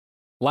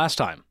Last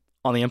time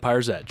on the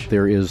Empire's Edge.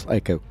 There is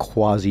like a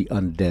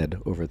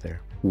quasi-undead over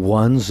there.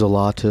 One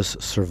Zelotes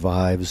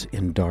survives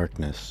in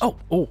darkness.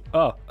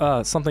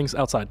 Something's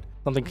outside.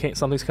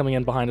 Something's coming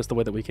in behind us the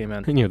way that we came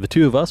in. And, the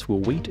two of us will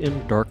wait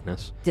in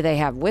darkness. Do they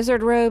have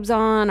wizard robes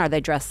on? Are they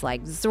dressed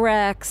like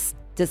Zrex?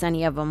 Does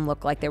any of them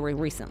look like they were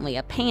recently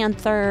a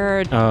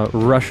panther?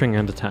 Rushing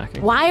and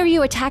attacking. Why are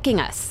you attacking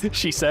us?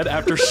 She said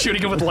after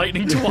shooting him with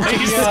lightning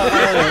twice.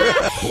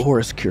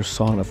 Boris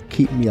Kirsonov,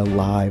 keep me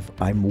alive.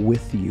 I'm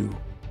with you.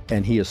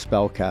 And he is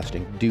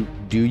spellcasting. Do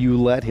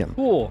you let him?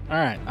 Cool. All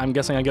right. I'm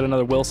guessing I get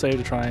another will save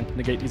to try and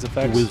negate these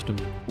effects.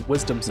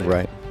 Wisdom save.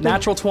 Right.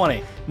 Natural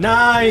 20.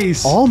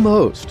 Nice!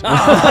 Almost.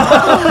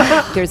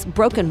 There's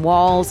broken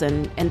walls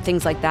and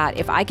things like that.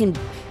 If I can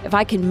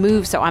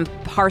move so I'm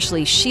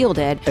partially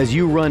shielded. As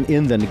you run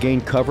in then to gain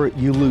cover,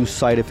 you lose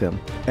sight of him.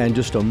 And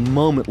just a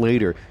moment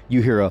later,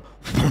 you hear a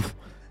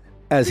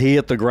as he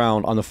hit the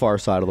ground on the far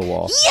side of the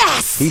wall.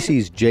 Yes! He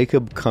sees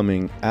Jacob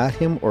coming at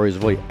him, or is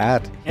really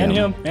at him. And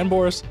him, and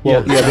Boris.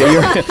 Well, yeah,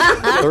 you're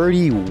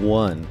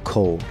 31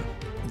 cold.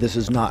 This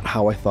is not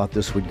how I thought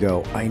this would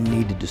go. I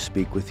needed to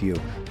speak with you,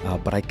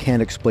 but I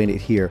can't explain it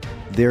here.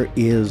 There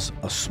is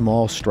a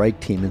small strike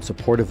team in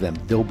support of them.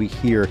 They'll be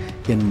here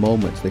in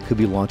moments. They could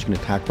be launching an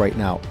attack right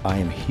now. I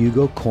am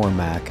Hugo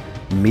Cormac.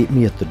 Meet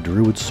me at the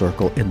Druid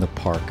Circle in the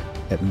park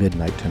at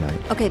midnight tonight.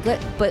 Okay,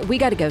 but we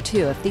got to go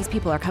too. If these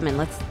people are coming,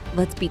 let's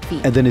beat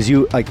feet. And then as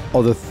you,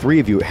 the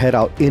three of you head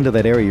out into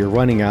that area, you're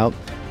running out.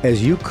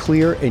 As you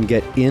clear and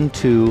get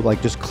into,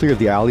 just clear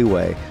the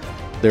alleyway,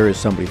 there is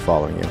somebody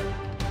following you.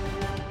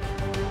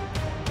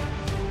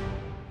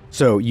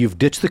 So you've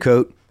ditched the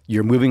coat.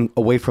 You're moving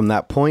away from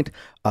that point.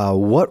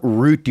 What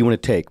route do you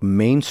want to take?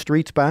 Main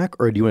streets back,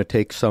 or do you want to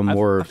take some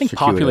more I think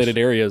circuitous? populated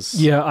areas.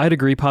 Yeah, I'd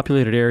agree.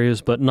 Populated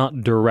areas, but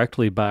not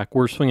directly back.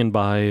 We're swinging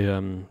by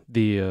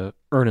the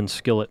Urn and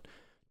Skillet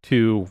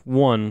to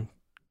one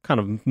kind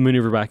of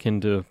maneuver back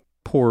into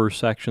poorer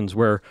sections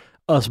where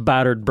us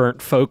battered,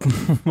 burnt folk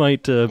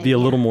might be a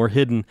little more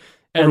hidden.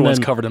 Everyone's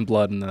covered in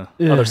blood in the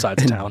other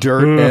sides of town.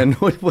 Dirt and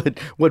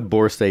what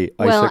Boris say?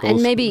 Well, icicles?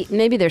 and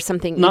maybe there's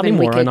something Not even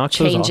anymore. we I could knocked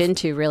those change off.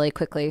 into really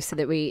quickly so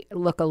that we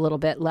look a little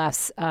bit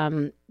less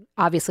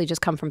obviously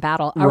just come from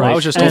battle. Right. I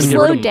was just We're told to get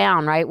rid of slowed them.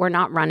 down, right? We're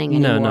not running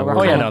No, anymore. no, We're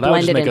we're kind not. of That would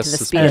just blended make into us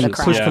the speed of the suspicious.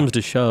 crowd. Push Yeah. comes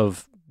to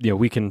shove,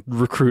 we can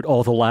recruit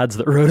all the lads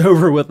that rode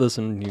over with us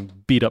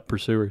and beat up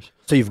pursuers.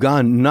 So you've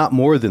gone not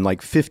more than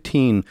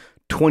 15,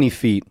 20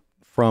 feet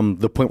from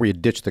the point where you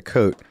ditched the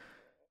coat.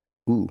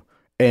 Ooh.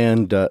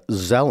 And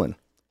Zelen,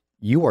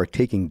 you are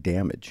taking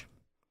damage.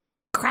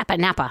 Crap a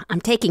nappa. I'm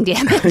taking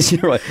damage.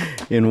 You're like,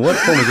 in what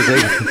form is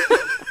it taking?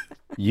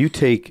 You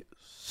take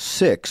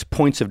 6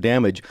 points of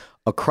damage.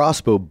 A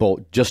crossbow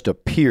bolt just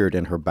appeared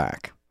in her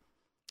back.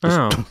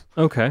 Oh,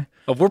 okay.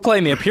 If we're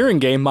playing the appearing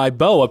game, my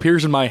bow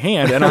appears in my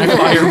hand and I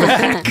fire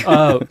back.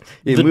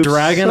 It The moves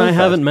dragon so I fast.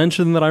 haven't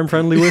mentioned that I'm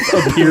friendly with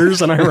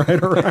appears and I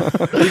ride around.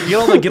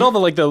 Get all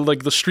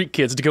the street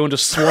kids to go and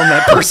just swarm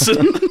that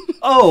person.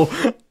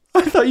 Oh,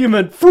 I thought you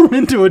meant form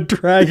into a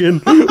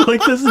dragon.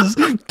 This is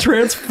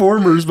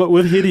Transformers, but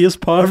with hideous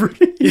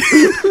poverty.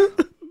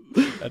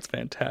 That's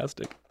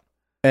fantastic.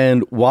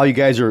 And while you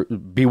guys are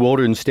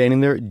bewildered and standing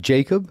there,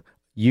 Jacob,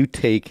 you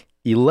take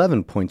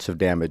 11 points of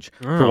damage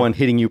for one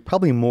hitting you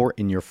probably more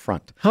in your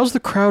front. How's the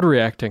crowd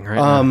reacting right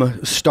now?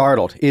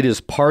 Startled. It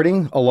is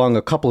parting along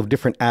a couple of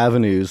different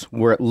avenues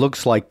where it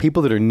looks like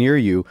people that are near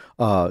you,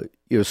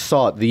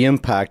 saw it, the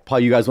impact.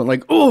 Probably you guys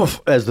went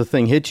oof, as the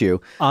thing hit you.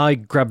 I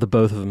grab the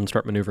both of them and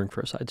start maneuvering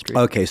for a side street.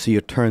 Okay, so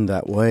you turn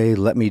that way.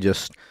 Let me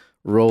just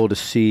roll to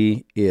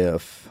see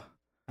if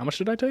How much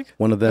did I take?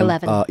 one of them...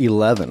 11.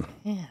 11.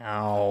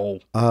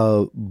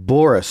 Ow.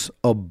 Boris,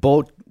 a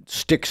bolt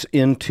sticks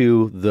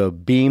into the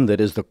beam that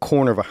is the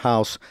corner of a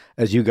house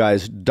as you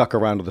guys duck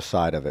around to the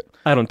side of it.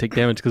 I don't take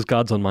damage because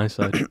God's on my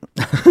side.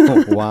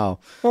 Oh, wow.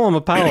 Oh, I'm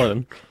a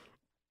paladin.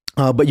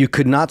 But you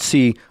could not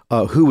see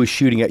who was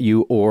shooting at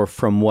you or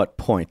from what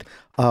point.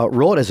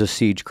 Roll it as a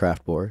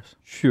siegecraft, Boris.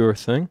 Sure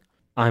thing.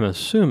 I'm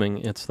assuming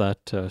it's that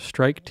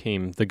strike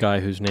team, the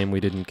guy whose name we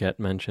didn't get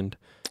mentioned.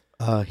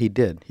 He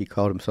did. He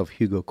called himself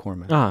Hugo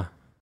Cormac.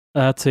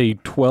 That's a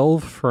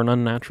 12 for an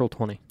unnatural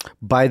 20.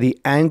 By the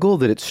angle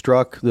that it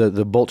struck,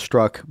 the bolt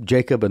struck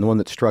Jacob and the one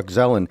that struck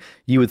Zelen,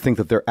 you would think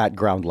that they're at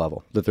ground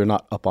level, that they're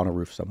not up on a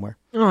roof somewhere.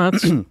 Oh,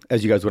 that's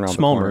As you guys went around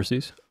small the corner.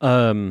 mercies.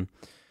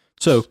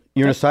 So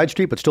You're in a side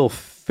street, but still a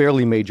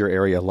fairly major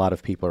area, a lot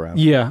of people around.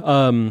 yeah,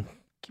 I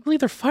can't believe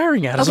they're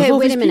firing at us. Okay, with all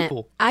wait these a minute.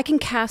 people. I can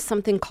cast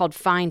something called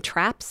Find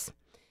Traps.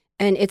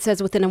 And it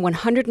says within a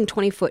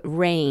 120-foot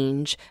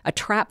range, a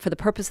trap for the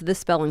purpose of this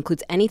spell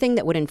includes anything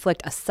that would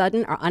inflict a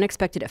sudden or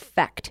unexpected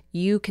effect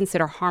you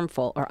consider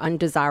harmful or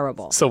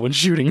undesirable. Someone's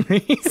shooting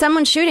me.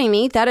 Someone shooting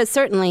me, that is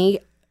certainly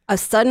a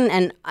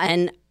sudden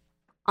and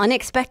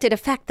unexpected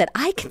effect that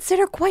I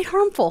consider quite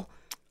harmful.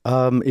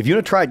 If you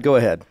want to try it, go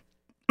ahead.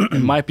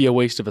 It might be a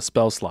waste of a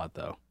spell slot,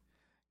 though,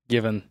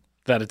 given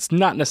that it's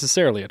not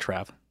necessarily a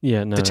trap.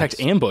 yeah, no. Detect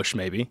ambush,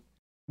 maybe.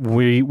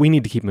 We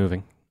need to keep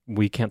moving.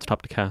 We can't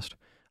stop to cast.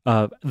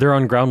 They're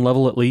on ground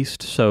level at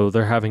least, so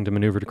they're having to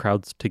maneuver the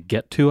crowds to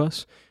get to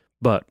us,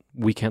 but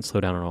we can't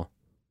slow down at all.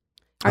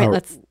 All right,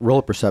 let's roll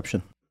a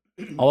perception.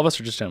 All of us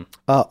or just him?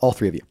 All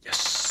three of you.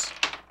 Yes.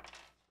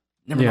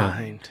 Never Yeah.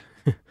 mind.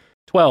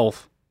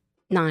 12.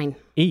 9.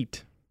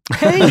 8.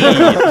 Hey!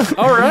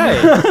 All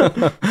right.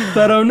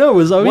 That oh no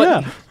is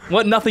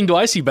What nothing do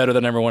I see better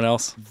than everyone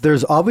else?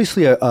 There's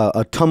obviously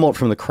a tumult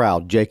from the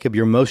crowd. Jacob,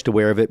 you're most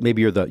aware of it.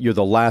 Maybe you're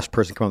the last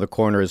person coming to the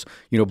corner. As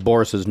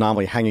Boris is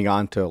nominally hanging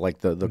on to like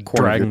the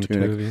corner Dragging of the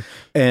your two of tunic, you.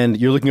 and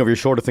you're looking over your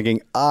shoulder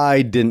thinking,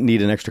 "I didn't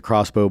need an extra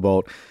crossbow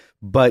bolt."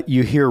 But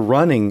you hear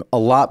running a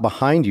lot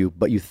behind you,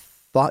 but you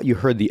thought you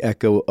heard the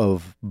echo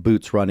of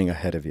boots running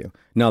ahead of you.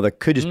 Now that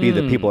could just be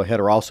that people ahead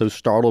are also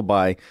startled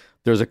by.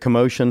 There's a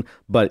commotion,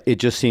 but it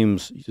just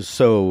seems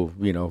so,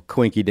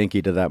 quinky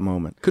dinky to that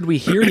moment. Could we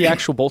hear the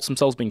actual bolts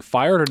themselves being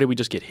fired, or did we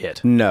just get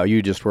hit? No,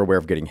 you just were aware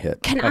of getting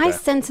hit. Can I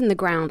sense in the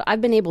ground? I've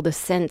been able to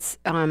sense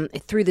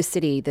through the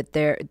city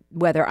that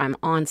whether I'm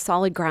on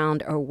solid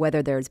ground or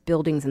whether there's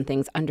buildings and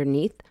things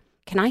underneath.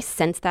 Can I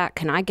sense that?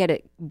 Can I get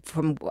it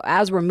from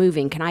as we're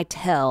moving? Can I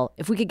tell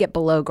if we could get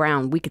below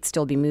ground, we could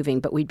still be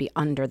moving, but we'd be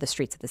under the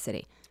streets of the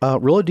city?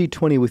 Roll a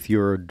d20 with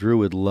your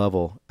druid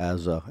level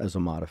as a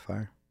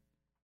modifier.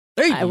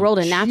 Hey! I rolled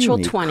a natural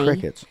Puny 20,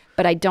 crickets.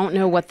 but I don't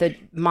know what the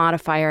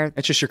modifier.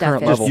 It's just your stuff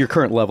current is. level. Your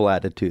current level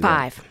added to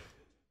that. 5.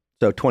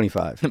 So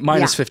 25.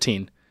 Minus Yeah.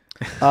 15.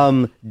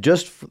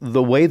 Just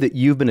the way that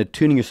you've been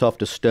attuning yourself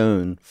to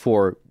stone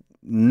for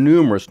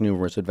numerous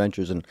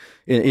adventures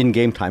in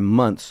game time,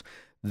 months,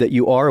 that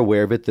you are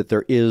aware of it, that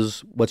there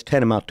is what's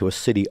tantamount to a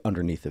city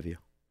underneath of you.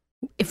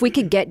 If we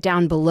could get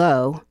down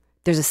below,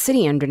 there's a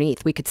city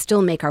underneath. We could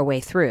still make our way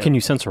through. Can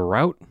you sense a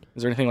route?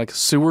 Is there anything like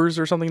sewers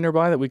or something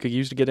nearby that we could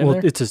use to get in Well,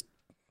 there? it's just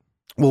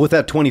Well, with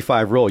that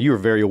 25 roll, you were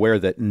very aware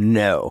that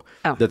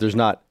that there's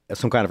not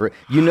some kind of...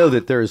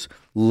 that there's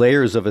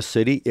layers of a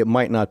city. It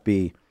might not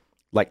be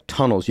like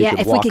tunnels you yeah, could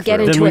if walk we could get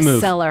through. Then into we a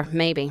move. cellar,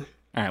 maybe.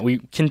 All right, we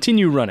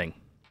continue running.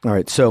 All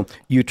right, so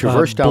you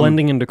traverse down...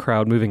 blending into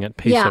crowd, moving at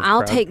pace Yeah, of I'll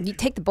crowd.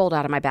 take the bolt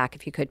out of my back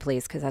if you could,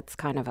 please, because that's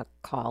kind of a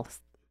call.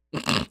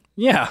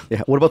 Yeah.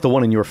 Yeah, what about the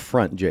one in your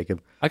front,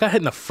 Jacob, I got hit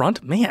in the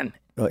front? Man.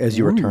 as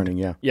you were turning,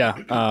 yeah.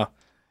 Yeah.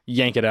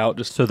 Yank it out.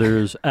 Just So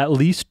there's at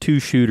least 2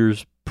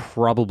 shooters,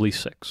 probably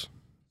 6.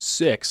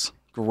 6.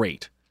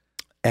 Great.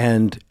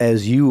 And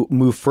as you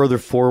move further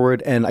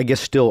forward, and I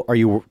guess still, are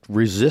you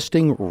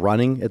resisting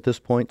running at this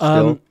point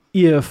still?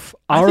 If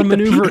I our think the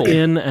maneuver people-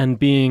 in and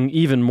being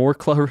even more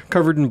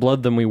covered in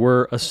blood than we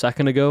were a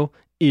second ago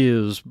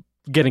is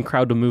getting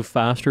crowd to move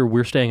faster,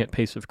 we're staying at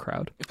pace of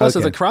crowd. Plus,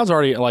 if Okay. the crowd's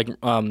already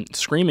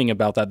screaming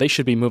about that, they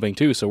should be moving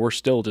too. So we're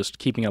still just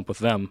keeping up with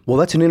them. Well,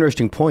 that's an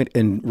interesting point,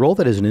 and roll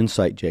that as an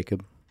insight,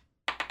 Jacob.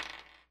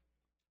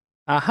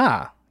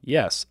 Aha.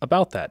 Yes.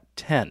 About that.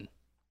 10.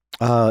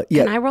 Yeah.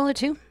 Can I roll it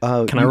too?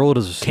 Can I roll it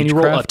as a siege Can you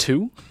roll a craft?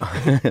 2?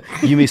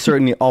 You may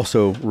certainly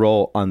also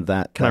roll on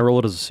that. Can I roll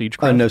it as a siege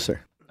craft? No,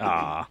 sir.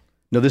 Ah.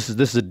 No, this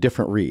is a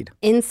different read.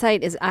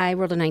 Insight is I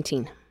rolled a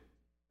 19.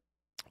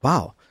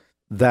 Wow.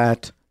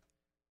 That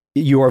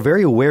you are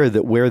very aware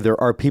that where there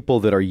are people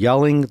that are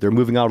yelling, they're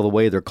moving out of the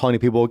way, they're calling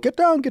people, get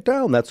down,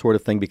 that sort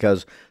of thing,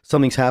 because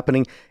something's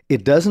happening.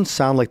 It doesn't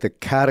sound like the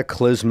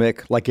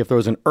cataclysmic, like if there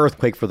was an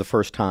earthquake for the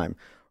first time,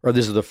 or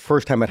this is the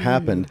first time it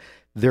happened.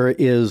 There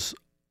is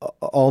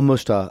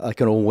almost like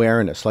an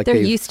awareness. Like They're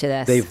they've- used to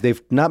this.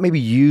 They've not maybe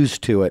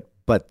used to it,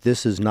 but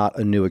this is not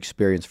a new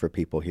experience for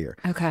people here.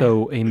 Okay.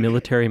 So a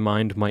military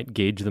mind might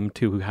gauge them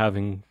to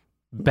having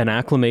been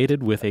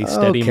acclimated with a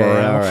steady Okay,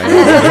 morale. all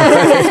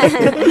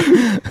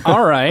right.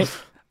 All right.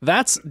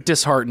 That's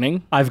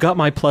disheartening. I've got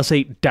my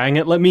 +8. Dang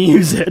it, let me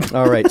use it.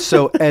 All right.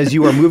 So as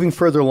you are moving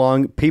further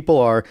along, people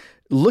are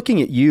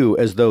looking at you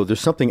as though there's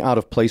something out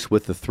of place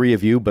with the three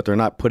of you, but they're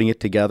not putting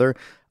it together.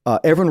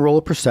 Everyone roll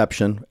a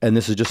perception, and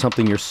this is just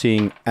something you're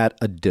seeing at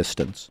a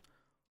distance.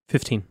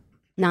 15.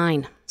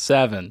 9.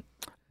 7.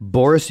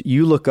 Boris,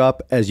 you look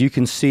up as you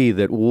can see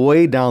that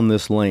way down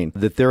this lane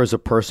that there is a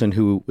person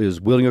who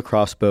is wielding a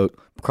crossbow,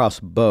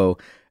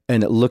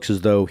 and it looks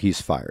as though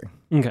he's firing.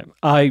 Okay.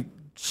 I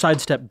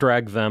sidestep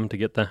drag them to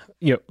get the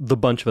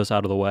bunch of us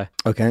out of the way.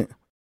 Okay.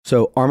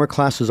 So armor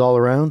classes all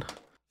around?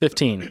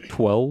 15.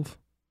 12.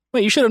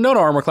 Wait, you should have known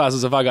our armor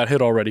classes if I got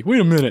hit already. Wait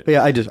a minute.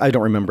 Yeah, I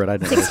don't remember it. I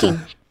didn't. 16.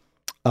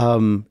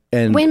 And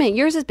Wait a minute,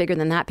 yours is bigger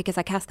than that because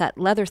I cast that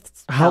leather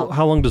spell.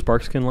 How long does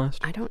Barkskin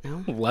last? I don't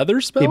know. Leather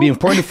spell? it'd be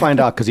important to find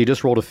out because he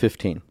just rolled a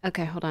 15.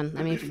 Okay, hold on.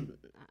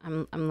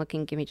 I'm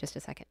looking. Give me just a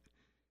second.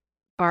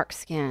 Bark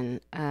skin.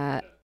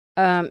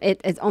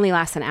 It only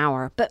lasts an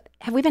hour. But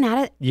have we been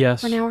at it?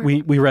 Yes. For an hour?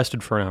 We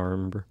rested for an hour,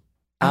 remember?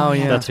 Oh,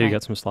 yeah. That's how you right.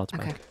 got some slots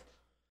back. Okay.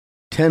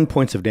 10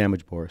 points of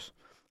damage, Boris.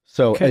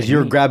 So Okay. as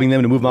you're grabbing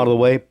them to move them out of the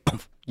way,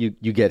 you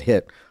get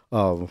hit.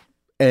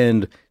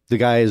 And the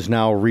guy is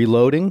now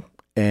reloading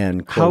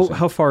and closing.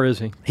 How far is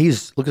he?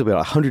 He's looks about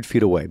 100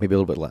 feet away, maybe a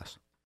little bit less.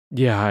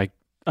 Yeah,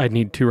 I'd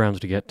need 2 rounds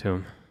to get to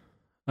him.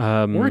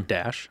 Or a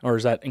dash? Or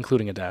is that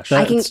including a dash?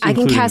 That- I can That's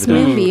cast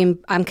including the Moonbeam.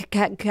 I'm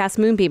cast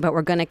Moonbeam, but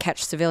we're going to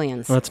catch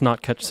civilians. Let's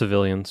not catch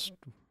civilians.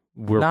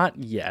 We're Not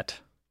yet.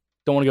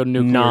 Don't want to go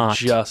nuclear Not.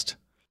 just.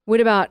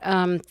 What about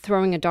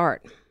throwing a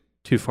dart?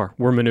 Too far.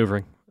 We're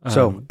maneuvering.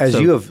 So as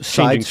you have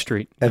changing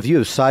street. as you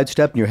have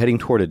sidestepped and you're heading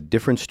toward a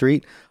different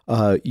street,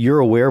 you're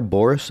aware,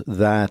 Boris,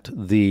 that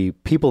the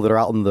people that are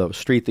out in the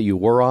street that you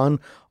were on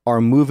are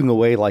moving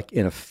away like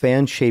in a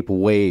fan-shaped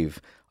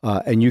wave.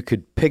 And you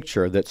could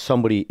picture that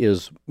somebody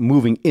is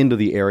moving into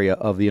the area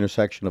of the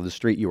intersection of the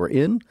street you were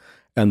in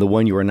and the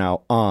one you are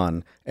now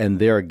on, and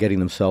they're getting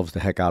themselves the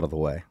heck out of the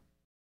way.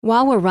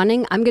 While we're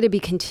running, I'm going to be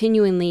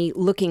continually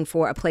looking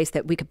for a place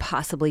that we could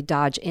possibly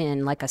dodge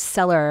in, like a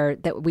cellar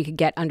that we could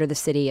get under the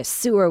city, a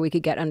sewer we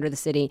could get under the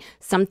city,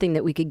 something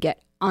that we could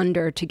get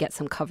under to get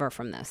some cover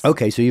from this.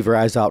 Okay, so you've your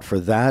eyes out for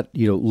that.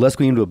 Let's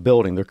go into a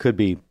building. There could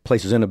be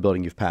places in a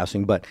building you're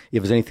passing, but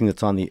if there's anything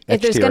that's on the exterior.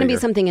 If there's going to be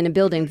something in a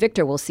building,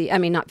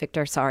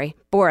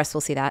 Boris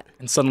will see that.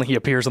 And suddenly he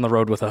appears on the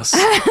road with us.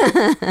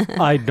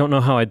 I don't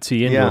know how I'd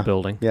see into a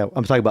building. Yeah,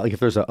 I'm talking about like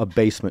if there's a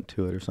basement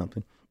to it or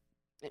something.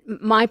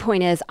 My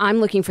point is, I'm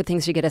looking for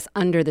things to get us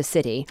under the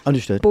city.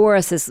 Understood.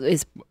 Boris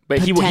is But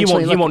he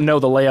won't know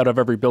the layout of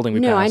every building we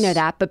pass. No, I know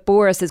that. But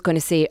Boris is going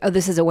to see,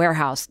 this is a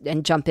warehouse,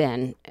 and jump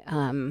in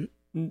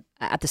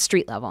at the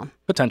street level.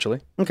 Potentially.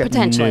 Okay.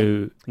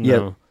 Potentially.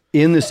 No.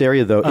 Yeah. In this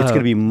area, though, it's going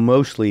to be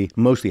mostly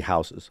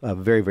houses, a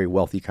very, very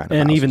wealthy kind of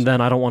And houses. even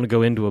then, I don't want to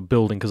go into a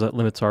building because that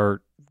limits our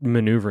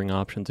maneuvering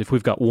options. If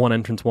we've got one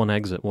entrance, one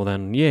exit, well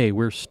then, yay,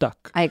 we're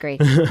stuck. I agree.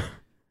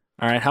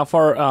 All right, how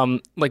far,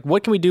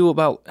 what can we do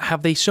about,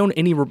 have they shown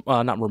any,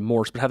 not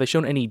remorse, but have they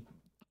shown any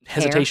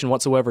hesitation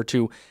whatsoever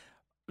to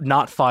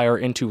not fire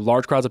into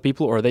large crowds of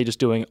people, or are they just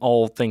doing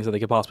all things that they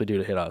could possibly do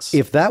to hit us?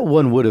 If that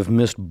one would have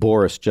missed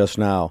Boris just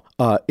now,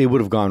 it would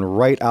have gone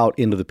right out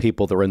into the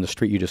people that were in the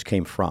street you just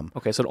came from.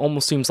 Okay, so it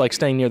almost seems like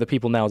staying near the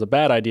people now is a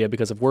bad idea,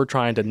 because if we're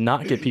trying to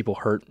not get people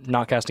hurt,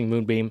 not casting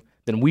Moonbeam,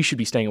 then we should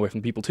be staying away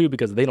from people too,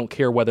 because they don't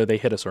care whether they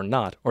hit us or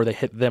not, or they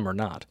hit them or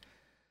not.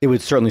 It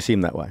would certainly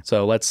seem that way.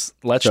 So let's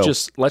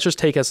just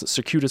take as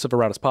circuitous of a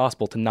route as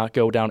possible to not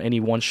go down any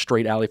one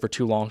straight alley for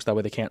too long, so that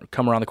way they can't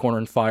come around the corner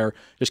and fire.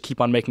 Just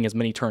keep on making as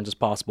many turns as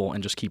possible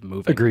and just keep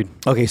moving. Agreed.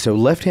 Okay, so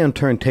left-hand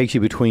turn takes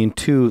you between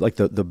two, like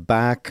the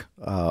back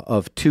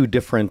of two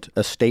different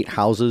estate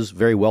houses,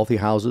 very wealthy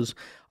houses.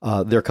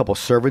 There are a couple of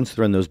servants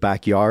that are in those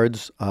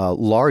backyards,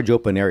 large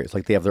open areas,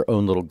 like they have their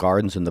own little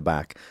gardens in the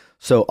back.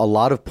 So a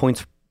lot of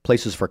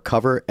places for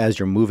cover as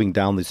you're moving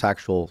down this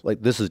actual,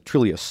 like this is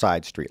truly a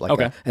side street,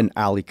 like an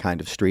alley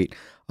kind of street.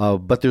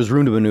 But there's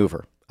room to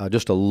maneuver,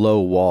 just a low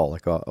wall,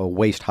 like a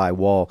waist-high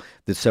wall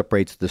that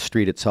separates the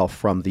street itself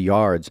from the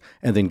yards,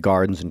 and then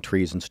gardens and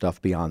trees and stuff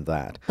beyond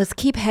that. Let's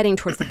keep heading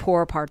towards the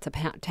poorer parts of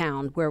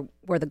town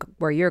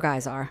where your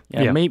guys are.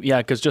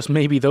 Because just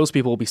maybe those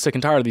people will be sick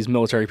and tired of these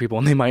military people,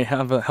 and they might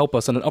help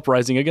us in an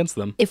uprising against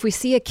them. If we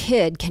see a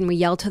kid, can we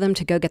yell to them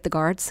to go get the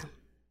guards?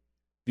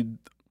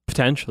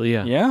 Potentially,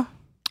 yeah. Yeah?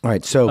 All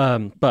right,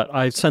 so... but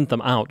I sent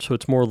them out, so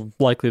it's more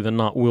likely than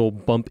not we'll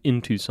bump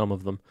into some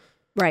of them.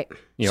 Right.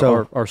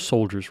 Our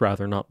soldiers,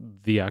 rather, not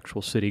the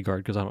actual city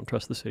guard, because I don't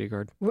trust the city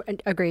guard.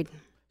 Agreed.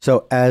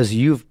 So as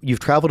you've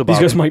traveled about...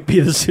 These guys might be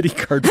the city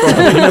guard,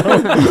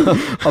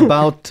 probably.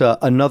 About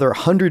another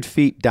 100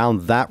 feet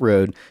down that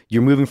road,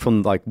 you're moving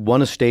from like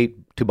one estate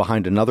to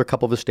behind another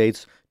couple of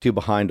estates to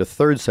behind a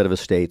third set of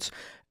estates,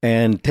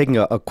 and taking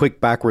a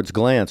quick backwards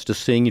glance,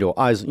 just seeing,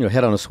 eyes,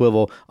 head on a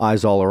swivel,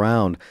 eyes all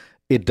around.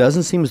 It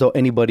doesn't seem as though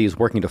anybody is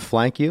working to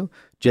flank you.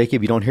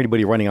 Jacob, you don't hear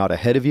anybody running out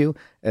ahead of you.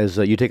 As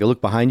you take a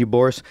look behind you,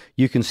 Boris,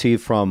 you can see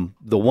from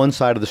the one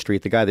side of the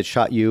street, the guy that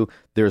shot you,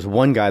 there's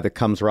one guy that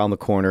comes around the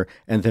corner,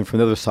 and then from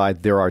the other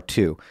side, there are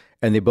two.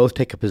 And they both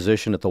take a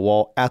position at the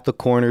wall at the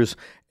corners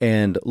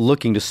and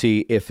looking to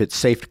see if it's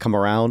safe to come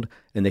around,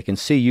 and they can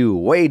see you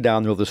way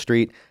down the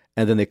street,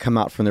 and then they come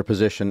out from their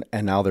position,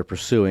 and now they're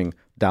pursuing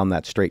down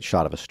that straight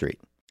shot of a street.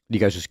 Do you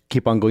guys just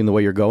keep on going the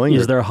way you're going?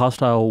 Is there a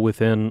hostile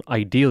within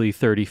ideally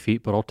 30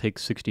 feet, but I'll take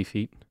 60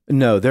 feet?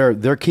 No,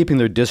 they're keeping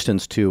their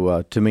distance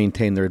to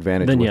maintain their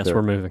advantage. Then with yes,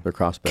 we're moving. Their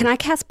crossbow. Can I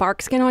cast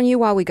Barkskin on you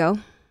while we go?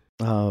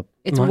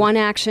 It's Might. one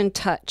action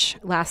touch,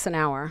 lasts an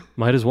hour.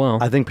 Might as well.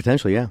 I think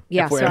potentially, yeah.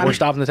 Yeah, If we're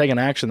stopping to take an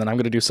action, then I'm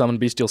going to do summon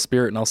Bestial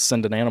Spirit, and I'll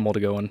send an animal to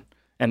go and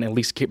at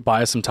least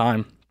buy us some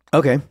time.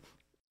 Okay.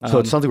 So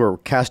it's something we're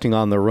casting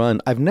on the run.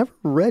 I've never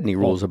read any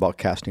rules about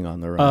casting on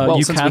the run.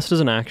 You cast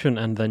as an action,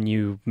 and then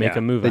you make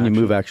a move. Then you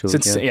move actually.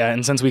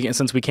 And since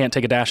we can't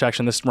take a dash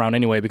action this round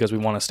anyway because we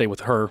want to stay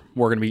with her,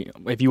 we're going to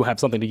be. If you have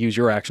something to use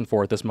your action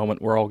for at this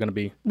moment, we're all going to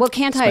be. Well,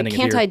 can't I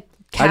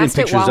cast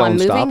it picture while I'm Zelen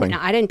moving? stopping. No,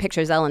 I didn't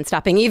picture Zelen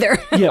stopping either.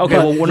 Yeah, okay,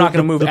 well, we're not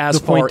going to move as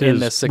far in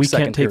this 6 we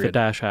second can't take period. a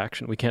dash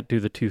action. We can't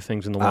do the two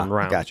things in the one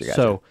round. Gotcha.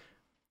 So,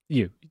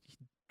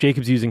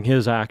 Jacob's using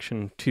his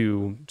action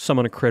to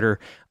summon a critter.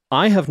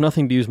 I have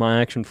nothing to use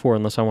my action for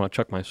unless I want to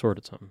chuck my sword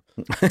at something.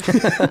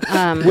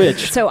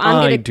 Which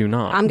I do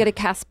not. I'm going to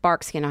cast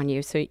Barkskin on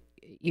you, so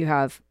you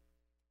have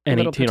an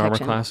little 18 armor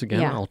protection. class again.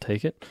 Yeah. I'll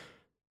take it.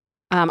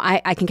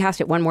 I can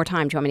cast it one more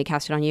time. Do you want me to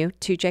cast it on you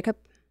too, Jacob?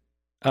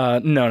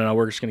 No.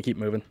 We're just going to keep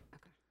moving.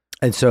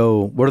 And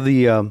so, what are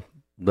the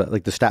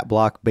stat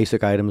block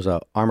basic items?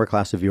 Armor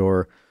class of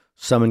your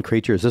summon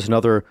creature. Is this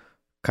another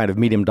kind of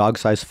medium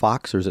dog-sized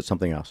fox, or is it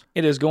something else?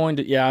 It is going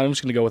to. Yeah, I'm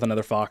just going to go with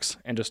another fox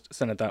and just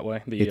send it that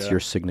way. It's your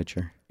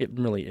signature. It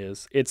really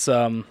is. It's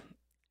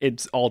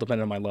all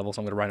dependent on my level,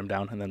 so I'm going to write them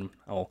down, and then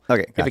I'll.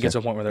 Okay, if it gets to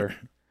a point where they're.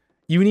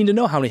 You need to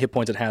know how many hit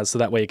points it has, so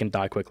that way it can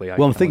die quickly.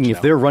 Well, I'm thinking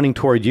if they're running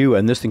toward you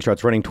and this thing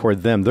starts running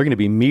toward them, they're going to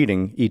be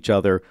meeting each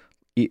other,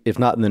 if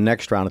not in the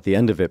next round, at the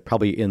end of it,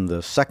 probably in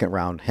the second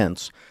round,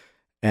 hence.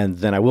 And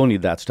then I will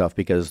need that stuff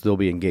because they'll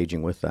be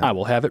engaging with that. I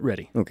will have it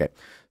ready. Okay.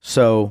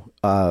 So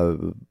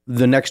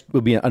the next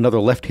would be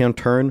another left-hand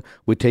turn,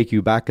 would take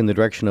you back in the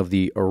direction of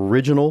the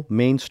original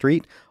main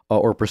street,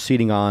 or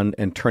proceeding on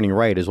and turning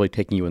right is really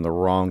taking you in the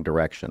wrong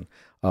direction.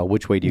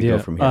 Which way do you go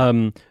from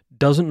here?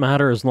 Doesn't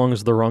matter as long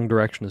as the wrong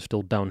direction is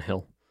still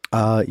downhill.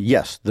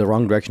 Yes, the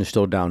wrong direction is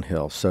still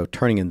downhill. So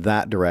turning in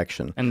that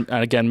direction. And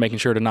again, making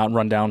sure to not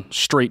run down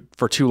straight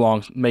for too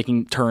long,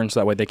 making turns,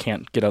 that way they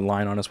can't get a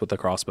line on us with the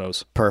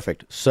crossbows.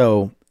 Perfect.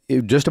 So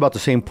just about the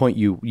same point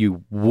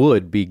you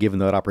would be given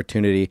that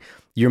opportunity,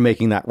 you're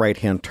making that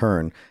right-hand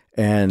turn.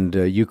 And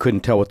you couldn't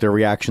tell what their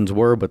reactions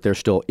were, but they're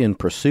still in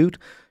pursuit.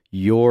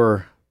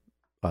 Your,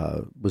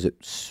 was it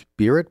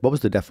spirit? What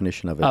was the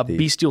definition of it?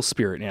 Bestial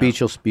spirit, yeah.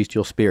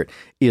 Bestial spirit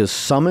is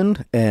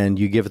summoned, and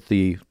you give it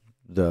the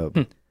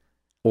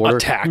order.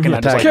 Attack, and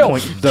attack. Kill.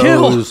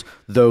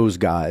 Those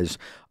guys.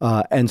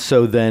 And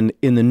so then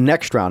in the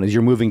next round, as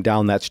you're moving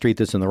down that street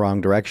that's in the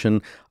wrong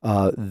direction,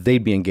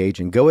 they'd be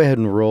engaging. Go ahead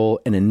and roll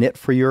an init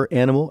for your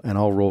animal, and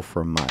I'll roll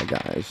for my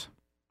guys.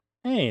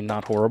 Hey,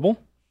 not horrible.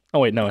 Oh,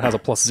 wait, no, it has a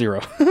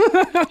 +0.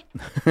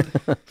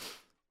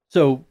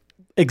 So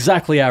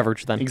exactly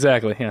average then.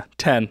 Exactly, yeah.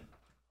 10.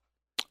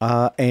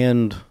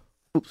 And,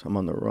 oops, I'm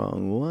on the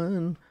wrong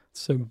one.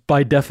 So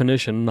by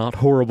definition, not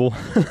horrible.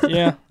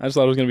 Yeah, I just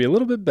thought it was going to be a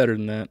little bit better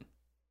than that.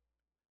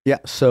 Yeah,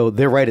 so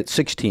they're right at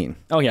 16.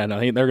 Oh, yeah, no,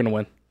 they're going to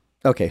win.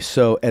 Okay,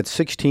 so at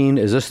 16,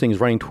 as this thing's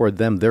running toward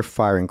them, they're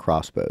firing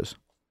crossbows.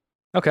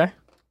 Okay.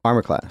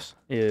 Armor class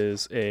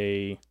is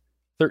a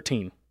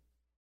 13.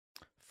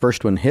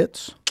 First one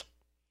hits.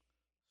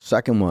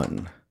 Second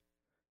one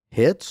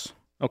hits.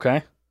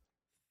 Okay.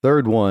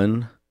 Third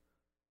one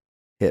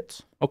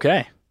hits.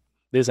 Okay.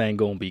 This ain't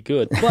going to be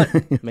good,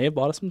 but may have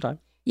bought us some time.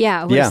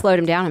 Yeah, we slowed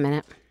him down a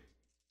minute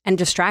and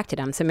distracted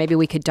him. So maybe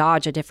we could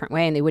dodge a different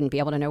way and they wouldn't be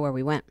able to know where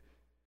we went.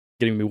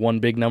 Getting me one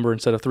big number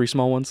instead of 3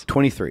 small ones.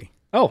 23.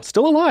 Oh,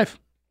 still alive.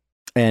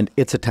 And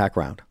it's attack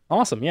round.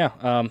 Awesome, yeah.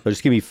 So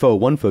just give me foe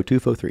 1, foe 2,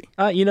 foe 3.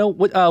 You know,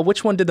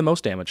 which one did the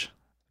most damage?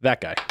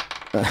 That guy.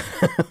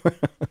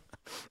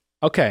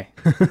 Okay.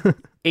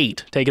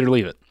 8. Take it or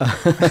leave it.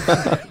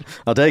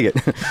 I'll take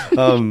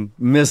it.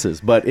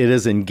 Misses, but it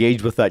is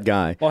engaged with that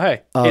guy. Well,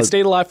 hey, it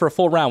stayed alive for a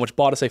full round, which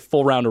bought us a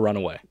full round to run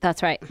away.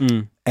 That's right.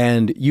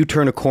 And you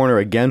turn a corner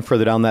again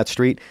further down that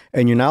street,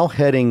 and you're now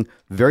heading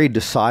very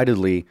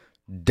decidedly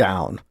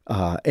down.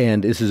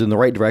 And this is in the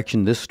right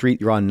direction. This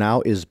street you're on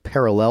now is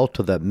parallel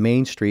to the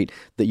main street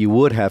that you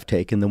would have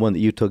taken, the one that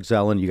you took,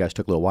 Zelen, you guys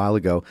took a little while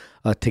ago,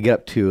 to get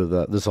up to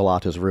the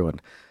Zelotes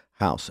ruined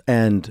house.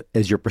 And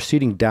as you're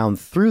proceeding down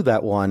through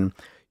that one,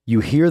 you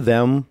hear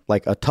them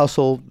like a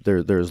tussle.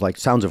 There's like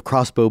sounds of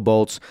crossbow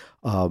bolts.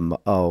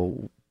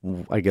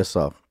 I guess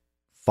a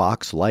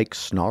fox-like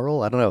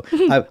snarl. I don't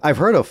know. I've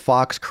heard a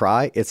fox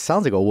cry. It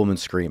sounds like a woman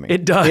screaming.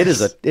 It does.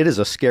 It is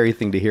a scary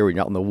thing to hear when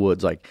you're out in the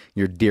woods, like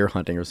you're deer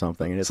hunting or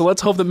something. And so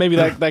let's hope that maybe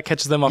that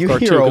catches them off you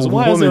guard hear too. a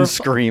woman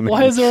screaming.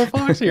 Why is there a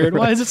fox here? And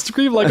why does it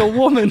scream like a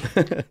woman?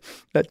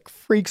 That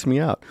freaks me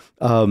out.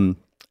 And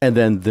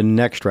then the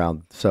next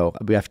round, so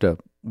we have to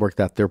work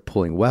that. They're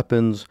pulling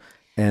weapons.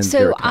 And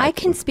so I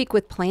can speak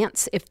with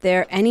plants if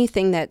they're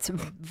anything that's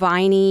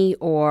viney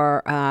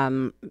or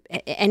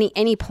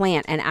any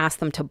plant and ask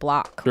them to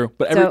block. True,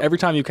 but every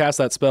time you cast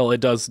that spell,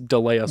 it does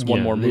delay us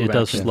one more move. It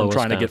does slow us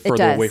trying down. to get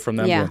further away from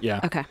them. Yeah.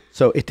 Okay.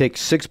 So it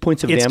takes 6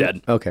 points of damage. It's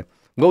dead. Okay.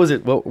 What was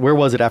it? Where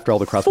was it after all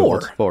the crossbow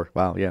bolts? 4.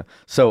 Wow. Yeah.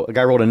 So a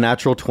guy rolled a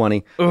natural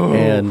 20,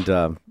 and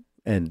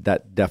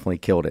that definitely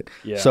killed it.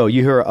 Yeah. So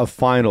you hear a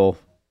final.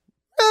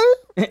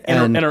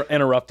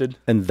 Interrupted,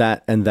 and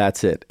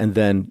that's it. And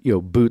then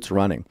boots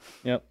running.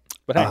 Yep.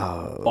 But hey,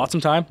 bought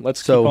some time.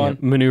 Let's keep on.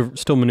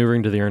 Still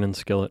maneuvering to the Urnin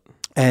skillet.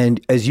 And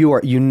as you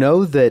are,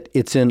 that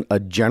it's in a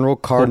general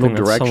cardinal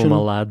direction. Some of my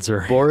lads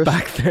are Boris,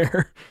 back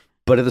there.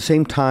 But at the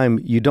same time,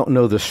 you don't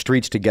know the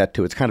streets to get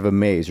to. It's kind of a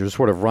maze. You're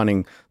sort of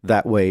running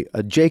that way.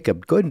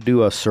 Jacob, go ahead and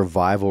do a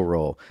survival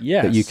roll.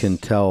 Yes. That you can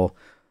tell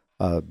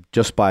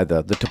just by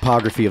the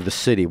topography of the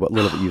city, what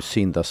little that you've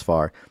seen thus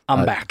far.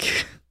 I'm back.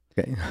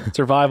 Okay.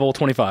 Survival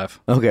 25.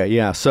 Okay,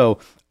 yeah. So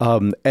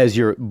as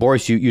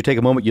Boris, you take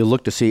a moment, you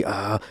look to see,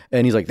 and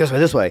he's like,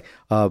 this way.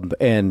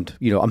 And,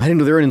 I'm heading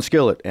to the Urnin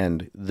skillet,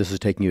 and this is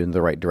taking you in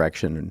the right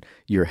direction, and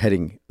you're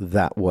heading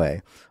that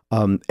way.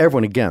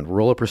 Everyone, again,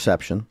 roll a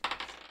perception.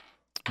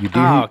 You do,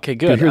 okay,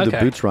 good. You hear the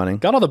boots running.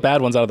 Got all the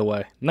bad ones out of the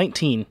way.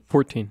 19.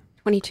 14.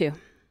 22.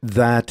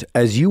 That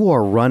as you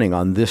are running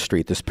on this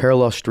street, this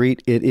parallel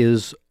street, it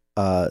is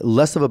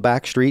less of a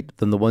back street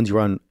than the ones you're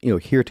on,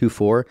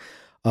 heretofore.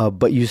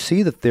 But you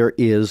see that there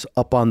is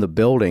up on the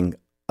building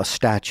a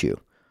statue,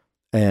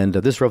 And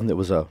this rolled that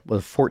was a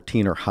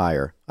 14 or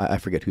higher. I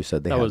forget who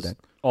said they had was that.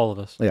 all of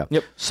us. Yeah.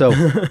 Yep. So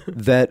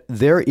that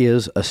there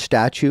is a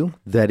statue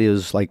that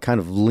is like kind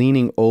of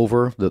leaning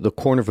over the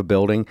corner of a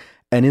building.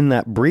 And in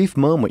that brief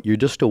moment, you're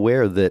just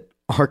aware that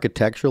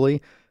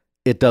architecturally,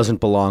 it doesn't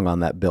belong on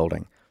that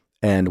building.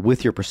 And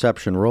with your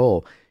perception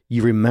roll,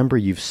 you remember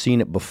you've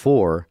seen it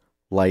before,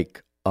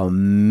 like a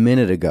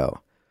minute ago.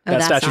 Oh,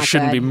 That statue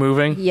shouldn't be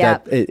moving. Yeah.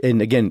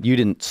 And again, you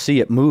didn't see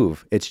it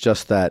move. It's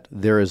just that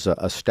there is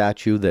a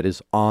statue that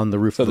is on the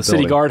roof So of the the city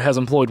building. guard has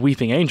employed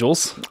weeping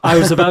angels. I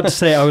was about to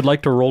say I would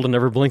like to roll to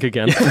never blink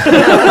again.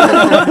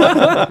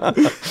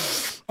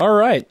 All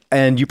right.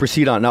 And you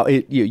proceed on. Now,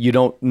 you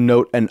don't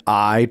note an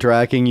eye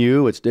tracking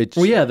you. It's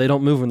Well, yeah, they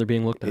don't move when they're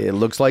being looked at. It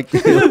looks like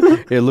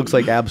it looks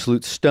like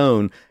absolute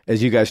stone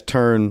as you guys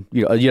turn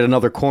yet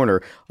another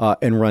corner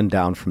and run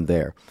down from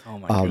there. Oh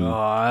my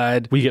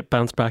God. We get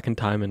bounced back in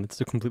time, and it's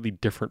a completely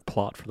different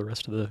plot for the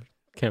rest of the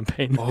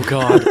campaign. Oh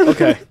God.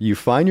 Okay. You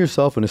find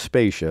yourself in a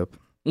spaceship.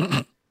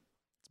 It's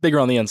bigger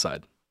on the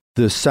inside.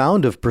 The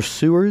sound of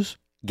pursuers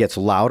gets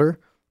louder,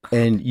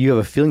 and you have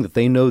a feeling that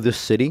they know this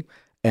city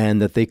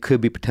and that they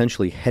could be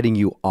potentially heading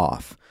you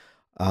off.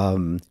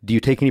 Do you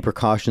take any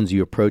precautions?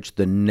 You approach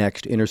the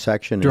next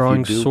intersection. And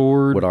Drawing if you do,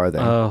 sword. What are they?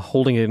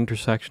 Holding an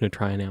intersection to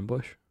try and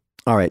ambush.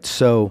 All right,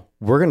 so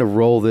we're going to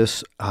roll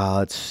this.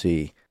 Let's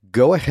see.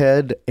 Go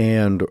ahead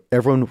and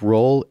everyone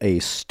roll a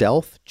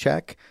stealth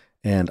check,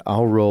 and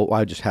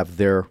I just have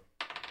their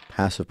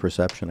passive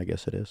perception, I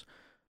guess it is.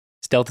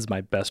 Stealth is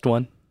my best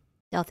one.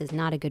 Stealth is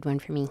not a good one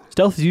for me.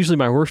 Stealth is usually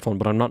my worst one,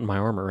 but I'm not in my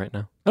armor right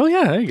now. Oh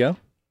yeah, there you go.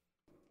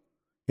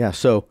 Yeah,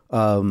 so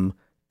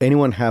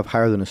anyone have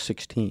higher than a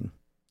 16?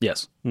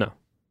 Yes. No.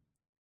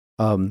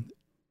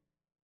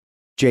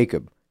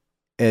 Jacob,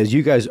 as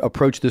you guys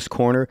approach this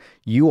corner,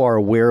 you are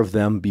aware of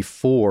them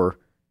before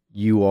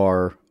you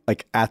are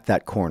like at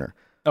that corner.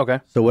 Okay.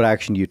 So what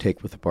action do you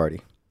take with the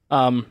party?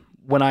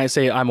 When I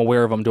say I'm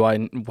aware of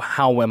them,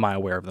 how am I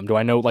aware of them? Do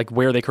I know like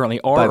where they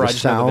currently are? By or the I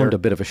just know that sound, they're- a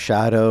bit of a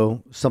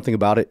shadow, something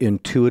about it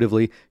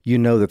intuitively, you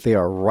know that they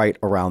are right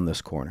around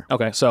this corner.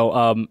 Okay,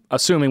 so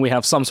assuming we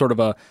have some sort of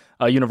a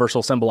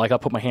universal symbol, like I'll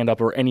put my hand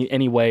up or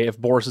any way, if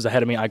Boris is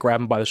ahead of me, I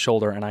grab him by the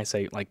shoulder and I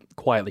say, like,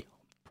 quietly,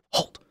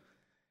 halt,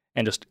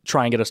 and just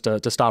try and get us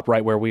to stop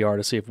right where we are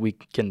to see if we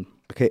can,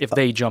 if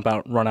they jump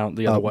out, run out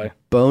the other way.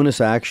 Bonus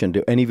action.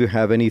 Do any of you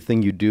have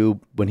anything you do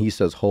when he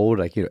says hold,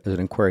 like as an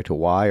inquiry to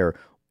why or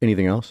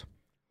anything else?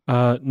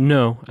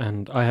 No,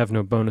 and I have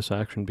no bonus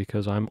action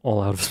because I'm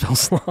all out of spell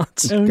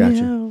slots. Oh,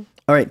 Gotcha. no.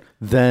 All right,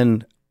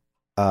 then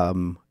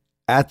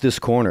at this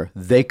corner,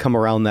 they come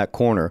around that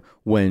corner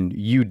when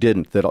you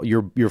didn't. That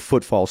your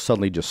footfall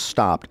suddenly just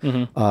stopped,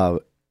 and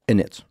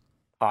it's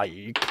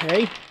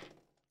Okay.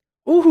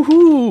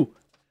 Ooh,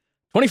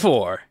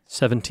 24.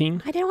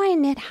 17. I don't want to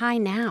knit high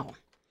now.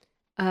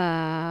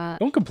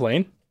 Don't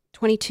complain.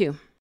 22.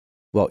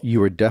 well.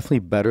 You are definitely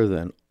better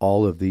than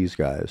all of these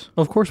guys.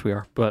 Of course we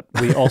are, but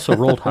we also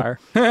rolled higher.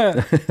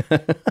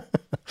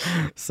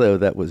 So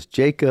that was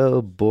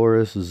Jacob,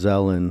 Boris,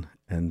 Zelen,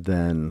 and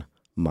then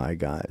my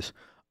guys.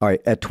 All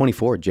right, at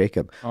 24,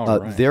 Jacob. All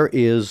right. There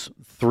is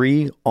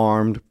 3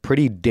 armed,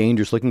 pretty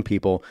dangerous-looking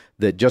people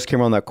that just came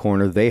around that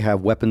corner. They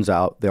have weapons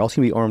out. They all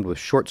seem to be armed with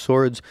short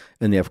swords,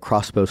 and they have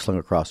crossbows slung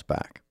across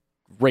back.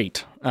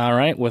 Great. All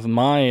right, with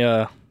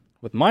my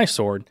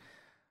sword,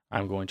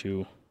 I'm going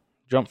to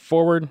jump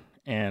forward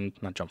and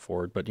not jump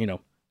forward, but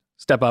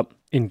step up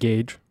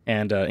Engage.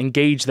 and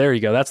engage. There you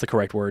go. That's the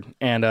correct word.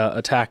 And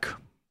attack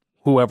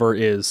whoever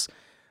is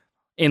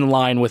in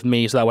line with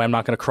me, so that way I'm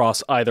not going to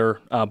cross either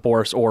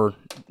Boris or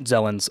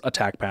Zelen's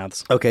attack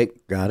paths. Okay,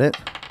 got it.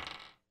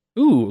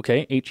 Ooh,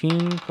 okay.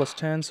 18 plus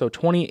 10, so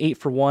 28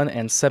 for one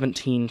and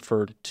 17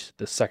 for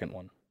the second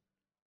one.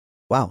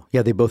 Wow,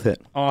 yeah, they both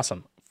hit.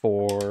 Awesome.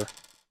 For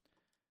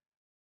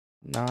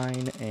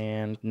 9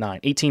 and 9.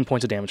 18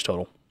 points of damage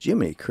total.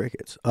 Jiminy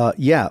crickets.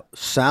 Yeah,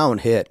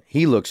 sound hit.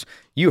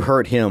 You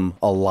hurt him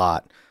a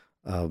lot.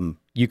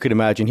 You could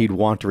imagine he'd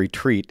want to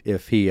retreat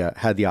if he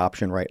had the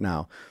option right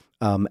now.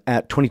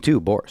 At 22,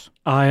 Boris.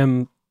 I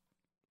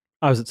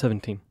was at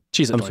 17.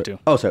 She's at I'm 22.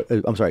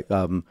 I'm sorry.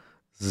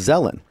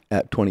 Zelen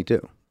at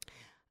 22.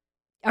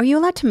 Are you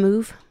allowed to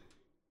move?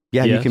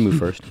 Yeah, you Yes. can move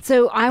first.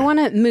 So I want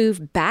to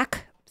move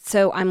back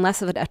so I'm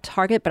less of a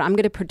target, but I'm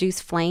going to produce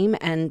flame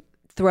and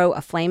throw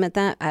a flame at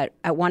that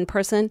at one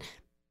person,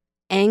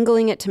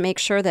 angling it to make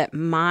sure that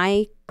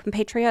my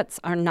compatriots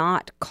are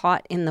not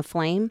caught in the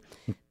flame,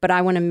 but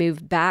I want to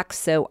move back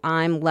so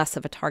I'm less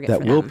of a target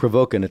That for will them.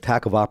 provoke an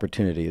attack of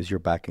opportunity as you're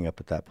backing up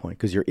at that point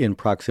because you're in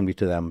proximity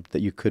to them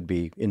that you could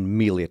be in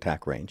melee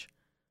attack range.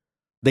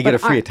 They get But a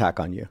free attack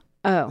on you.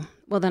 Oh,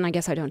 well then I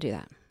guess I don't do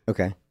that.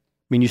 Okay.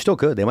 I mean, you still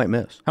could. They might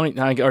miss. How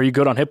many are you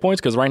good on hit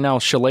points? Because right now,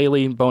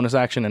 shillelagh, bonus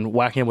action, and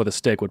whacking him with a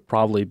stick would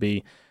probably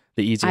be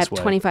the easiest I have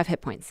way. 25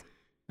 hit points.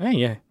 Hey,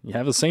 yeah, you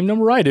have the same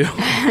number I do.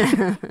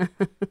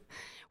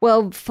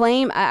 Well,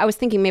 flame, I was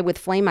thinking maybe with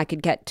flame I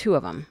could get 2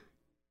 of them.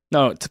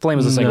 No, flame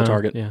is a single No,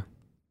 target. Yeah.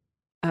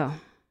 Oh,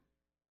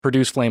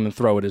 Produce flame and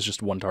throw it is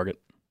just one target.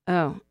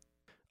 oh.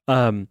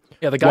 Um,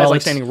 Yeah, the guy's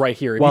like standing right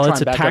here. If while you try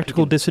it's a and back up, you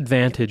tactical can-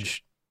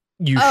 disadvantage,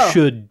 you Oh.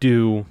 should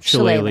do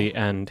Shillelagh. Shillelagh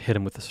and hit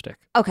him with the stick.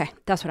 Okay,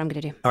 that's what I'm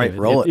going to do. All right,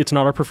 roll it. It's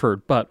not our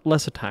preferred, but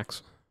less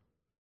attacks.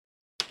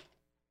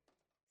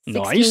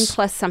 16 Nice.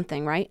 plus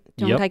something, right?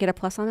 Don't Yep. I get a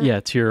plus on that? Yeah,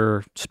 it's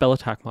your spell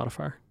attack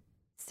modifier.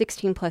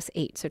 16 plus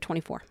 8, so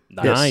 24.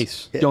 Nice.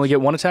 Nice. Do you only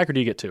get one attack, or do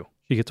you get two?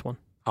 She gets one.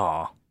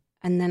 Aw,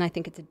 And then I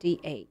think it's a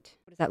D8.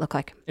 What does that look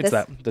like? it's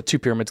This? the two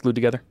pyramids glued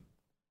together,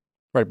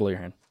 right below your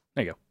hand.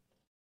 There you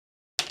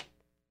go.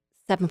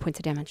 7 points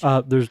of damage.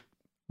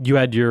 You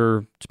add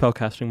your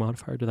spellcasting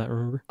modifier to that,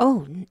 remember?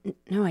 Oh,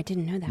 no, I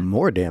didn't know that.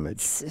 More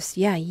damage.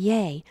 Yeah,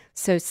 yay.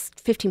 So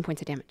 15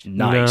 points of damage.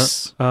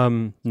 Nice.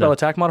 No. Spell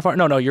attack modifier?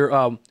 No, you're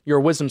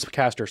a wisdom's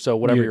caster, so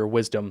whatever You- your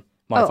wisdom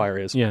modifier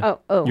is. Yeah.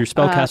 Oh, Your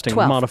spellcasting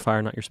 12.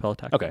 modifier, not your spell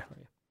attack. Okay.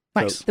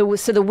 modifier.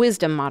 Nice. So the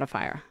wisdom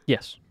modifier.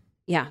 Yes.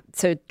 Yeah,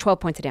 so 12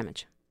 points of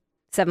damage.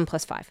 7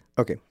 plus 5.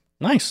 Okay,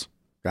 Nice.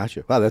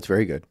 gotcha. Wow, that's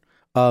very good.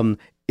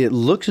 It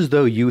looks as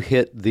though you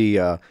hit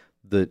the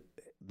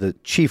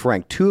chief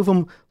rank. Two of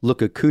them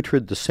look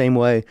accoutred the same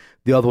way.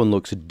 The other one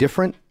looks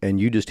different, and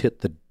you just hit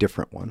the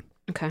different one.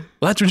 Okay.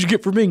 Well, that's what you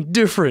get for being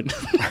different.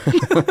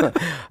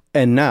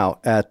 And now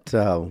at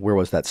where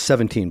was that?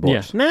 17 boys.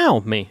 Yes. Now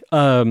me.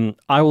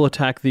 I will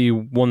attack the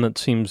one that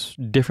seems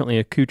differently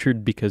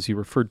accoutred because you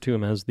referred to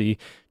him as the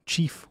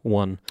chief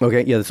one.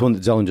 Okay, yeah, that's the one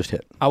that Zelen just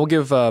hit. I will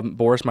give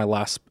Boris my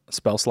last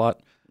spell slot.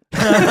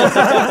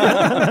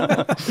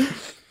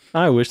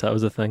 I wish that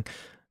was a thing.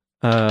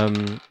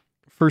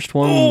 First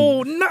one.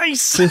 Oh,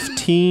 nice.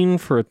 15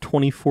 for a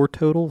 24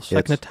 total.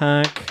 Second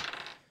attack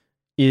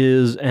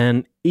is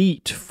an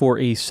 8 for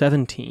a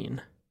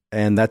 17.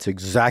 And that's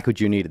exactly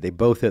what you needed. They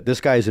both hit.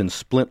 This guy's in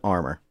splint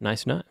armor.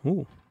 Nice nut.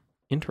 Ooh,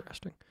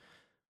 interesting.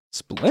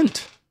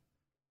 Splint.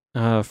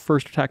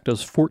 First attack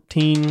does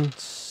 14.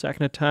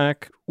 Second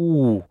attack,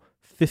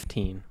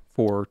 15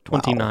 for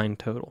 29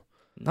 total.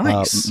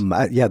 Nice.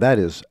 Yeah, that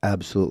is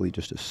absolutely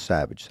just a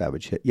savage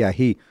hit. Yeah,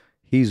 he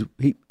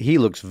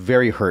looks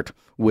very hurt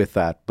with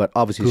that, but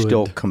obviously Good.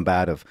 still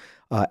combative.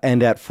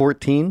 And at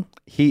 14,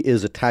 he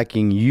is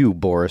attacking you,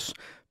 Boris,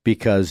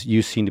 because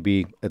you seem to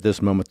be at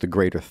this moment the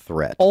greater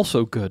threat.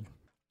 Also good.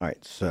 All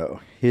right, so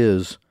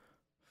his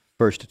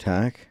first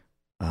attack,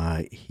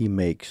 he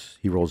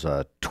rolls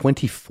a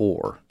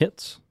 24,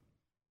 Hits.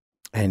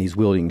 and he's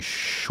wielding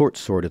short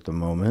sword at the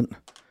moment,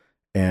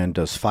 and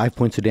does 5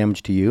 points of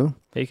damage to you.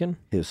 Taken.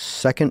 His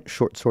second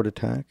short sword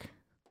attack,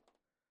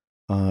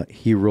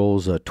 he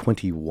rolls a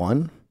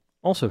 21,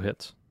 Also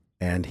hits.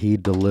 and he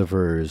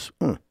delivers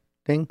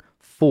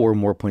 4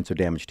 more points of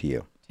damage to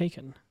you.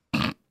 Taken.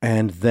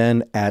 And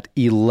then at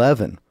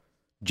 11,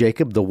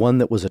 Jacob, the one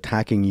that was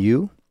attacking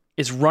you,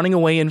 Is running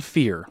away in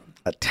fear,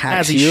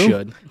 attacks as he you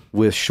should.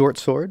 with short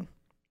sword.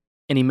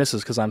 And he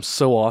misses because I'm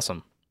so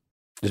awesome.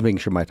 Just making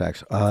sure my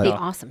attacks. The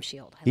awesome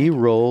shield. I He like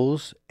it.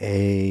 rolls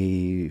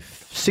a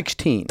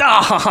 16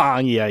 Ah,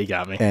 yeah, you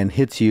got me. and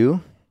hits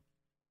you,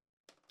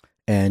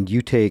 and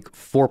you take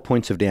 4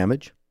 points of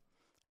damage.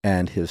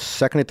 And his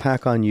second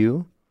attack on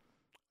you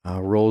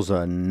rolls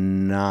a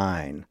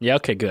 9 Yeah,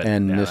 okay, good.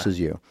 and Yeah, misses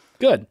you.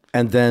 Good.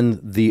 And then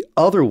the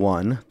other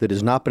one that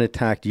has not been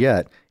attacked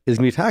yet is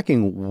going to be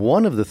attacking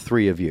one of the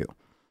three of you.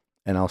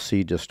 And I'll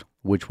see just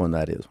which one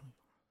that is.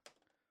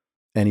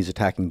 And he's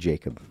attacking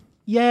Jacob.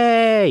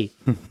 Yay.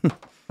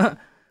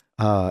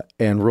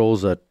 And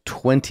rolls a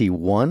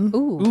 21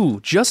 Ooh. Ooh,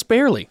 just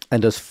barely.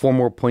 and does 4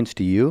 more points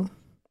to you.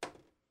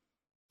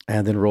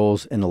 And then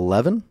rolls an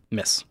 11.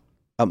 Miss.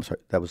 I'm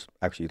sorry, that was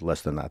actually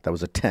less than that. That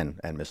was a 10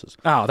 and misses.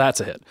 Oh, that's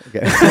a hit.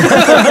 Okay.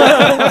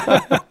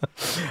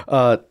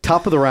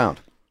 Top of the round.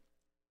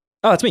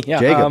 Oh, that's me. Yeah.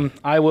 Jacob.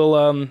 I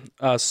will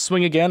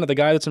swing again at the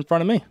guy that's in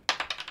front of me.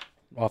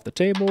 Off the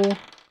table.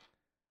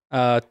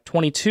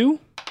 22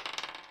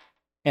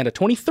 and a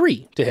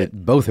 23 to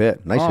hit. Both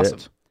hit. Nice Awesome.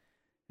 hits.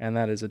 And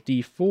that is a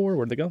D4.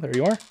 Where'd they go? There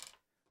you are.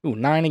 Ooh,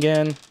 9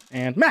 again.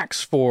 And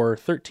max for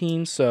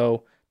 13,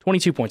 so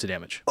 22 points of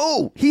damage.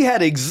 Oh, he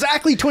had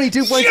exactly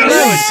 22 points of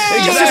damage.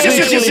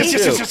 Exactly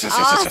 22.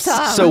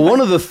 Awesome. So one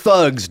of the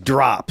thugs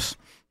drops.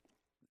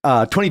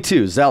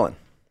 22, Zelen.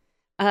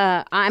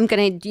 I'm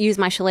going to use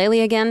my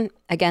shillelagh again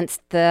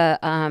against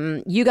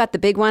the. You got the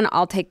big one.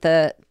 I'll take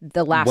the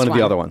last one. One of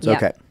the other ones. Yep.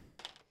 Okay.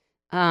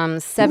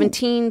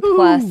 17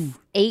 plus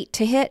 8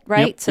 to hit,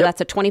 right? Yep, So yep.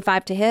 that's a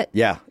 25 to hit.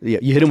 Yeah. You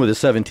hit him with a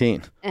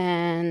 17.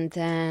 And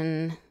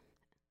then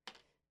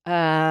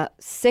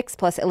 6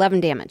 plus 11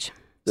 damage.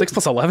 6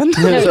 plus 11?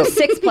 No,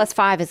 6 plus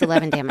 5 is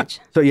 11 damage.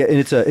 So yeah, and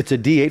it's a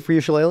D8 for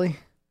your shillelagh?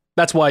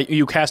 That's why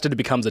you cast it, it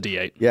becomes a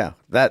D8. Yeah.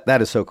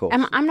 That is so cool.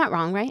 I'm not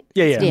wrong, right?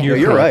 Yeah, It's yeah. D8.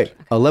 You're right. Okay.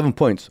 11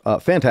 points.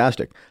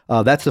 Fantastic.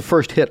 That's the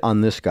first hit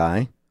on this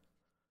guy.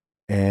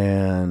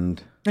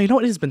 And Now, you know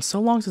what? It has been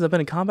so long since I've been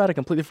in combat, I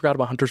completely forgot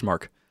about Hunter's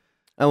Mark.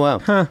 oh wow.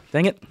 Huh.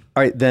 Dang it.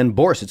 All right, then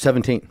Boris at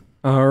 17.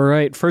 All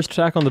right. First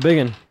attack on the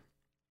biggin.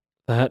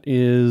 That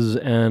is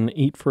an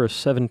 8 for a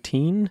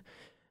 17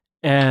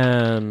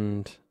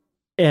 and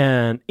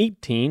an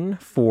 18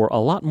 for a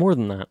lot more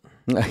than that.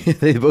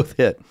 They both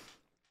hit.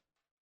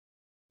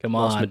 Come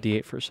Lost my on.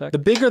 D8 for a sec. The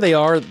bigger they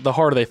are, the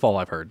harder they fall,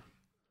 I've heard.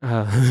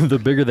 The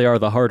bigger they are,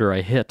 the harder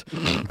I hit.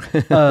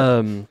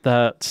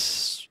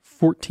 That's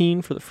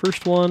 14 for the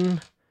first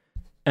one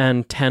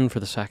and 10 for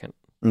the second.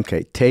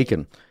 Okay,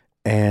 taken.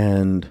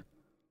 And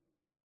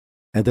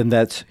then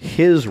that's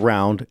his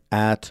round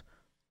at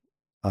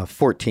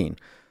 14.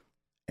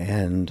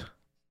 And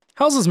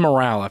How's his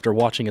morale after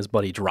watching his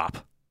buddy drop?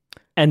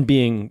 And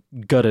being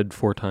gutted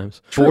 4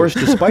 times. Boris,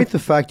 despite the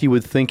fact you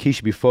would think he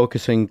should be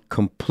focusing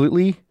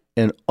completely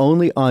and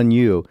only on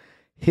you,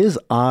 his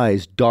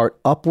eyes dart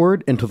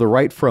upward and to the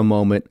right for a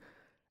moment,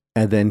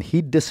 and then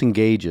he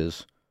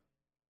disengages,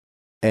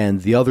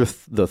 and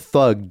the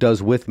thug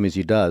does with him as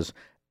he does,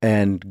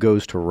 and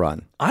goes to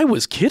run. I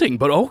was kidding,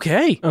 but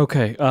okay.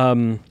 Okay.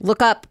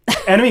 Look up.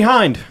 Enemy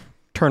hind.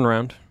 Turn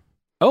around.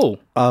 Oh,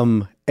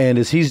 And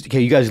as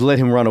you guys let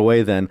him run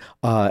away then,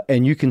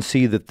 and you can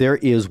see that there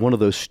is one of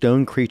those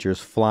stone creatures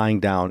flying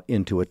down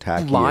into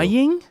attack you.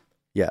 lying?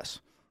 Yes.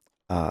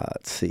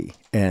 Let's see.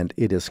 And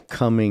it is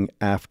coming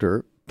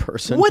after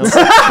person. What's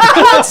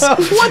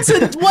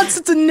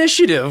its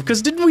initiative?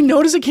 Because didn't we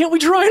notice it? Can't we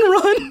try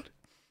and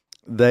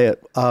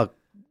run?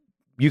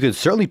 You could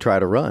certainly try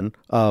to run,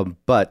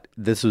 but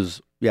this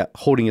is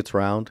holding its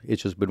round.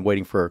 It's just been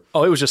waiting for.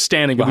 Oh, it was just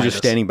standing behind us. It was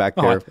just standing back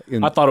there.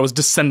 I thought it was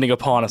descending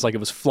upon us like it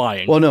was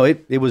flying. Well, no,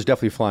 it was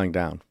definitely flying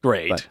down.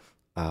 Great.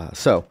 But,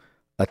 so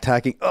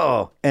attacking.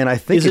 Oh, and I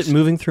think Is it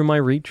moving through my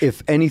reach?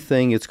 If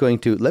anything, it's going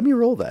to. Let me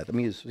roll that. Let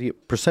me see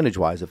percentage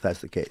wise, if that's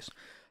the case.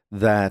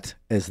 That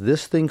as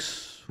this thing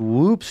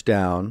swoops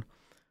down.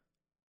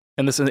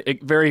 And this is a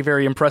very,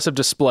 very impressive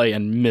display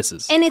and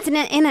misses. And it's in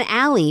an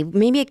alley.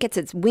 Maybe it gets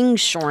its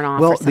wings shorn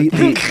off. Well, or something.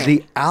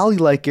 the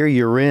alley-like area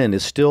you're in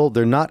is still.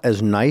 They're not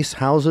as nice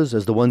houses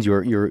as the ones you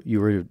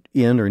were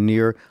in or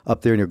near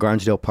up there in your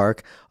Garnsdale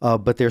Park,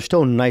 but they're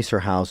still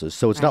nicer houses.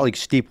 So it's not like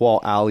steep wall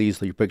alleys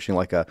that you're picturing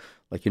like an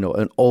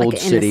old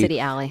like city. In a city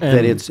alley.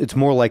 That it's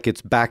more like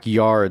it's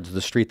backyards,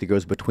 the street that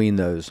goes between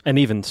those. And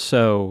even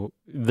so,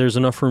 there's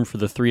enough room for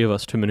the 3 of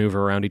us to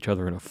maneuver around each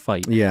other in a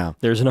fight. Yeah.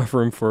 There's enough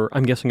room for,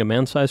 I'm guessing, a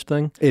man-sized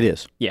thing? It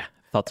is. Yeah,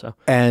 thought so.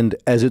 And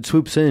as it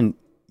swoops in,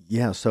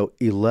 so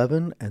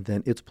 11, and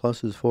then its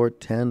plus is 4,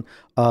 10.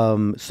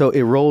 So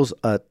it rolls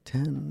a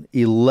 10,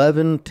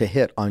 11 to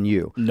hit on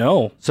you.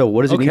 No. So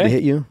what does it need to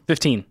hit you?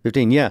 15.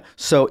 15, yeah.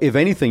 So if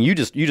anything, you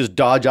just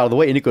dodge out of the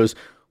way, and it goes...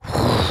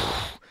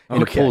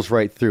 And it pulls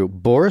right through.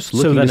 Boris,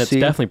 looking so then to it's see...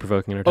 definitely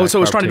provoking an attack. Oh, so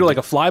it was trying to do like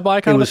a flyby kind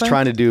of thing? It was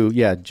trying to do,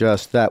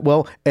 just that.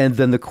 Well, and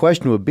then the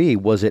question would be,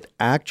 was it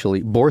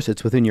actually... Boris,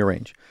 it's within your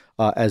range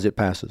as it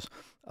passes.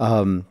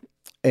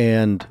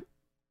 And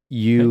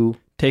you...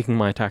 Taking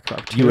my attack of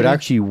opportunity. You would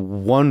actually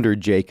wonder,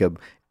 Jacob,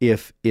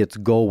 if its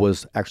goal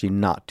was actually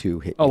not to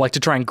hit you. Oh, like to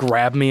try and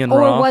grab me and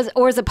run off?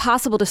 Or is it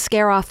possible to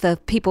scare off the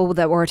people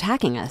that were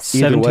attacking us?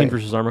 Either 17 way.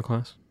 versus armor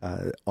class.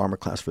 Armor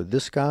class for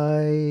this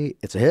guy,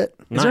 it's a hit.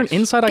 Is there an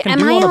insight I can Am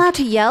do I on allowed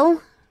to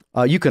yell?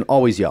 You can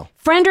always yell.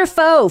 Friend or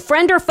foe?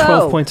 Friend or foe?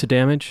 12 points of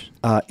damage.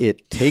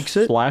 It takes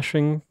it.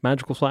 Slashing,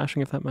 magical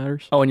slashing, if that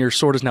matters. Oh, and your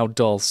sword is now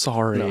dull.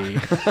 Sorry.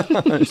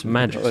 It's a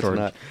magic sword.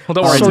 not. Well,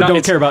 don't worry. Sword don't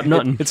it's- care about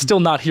nothing. It's still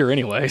not here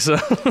anyway, so...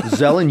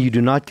 Zelen, you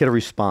do not get a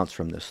response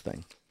from this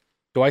thing.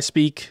 Do I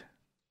speak...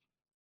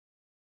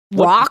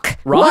 Rock?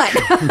 Rock?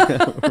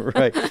 What?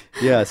 Right.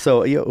 Yeah.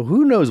 So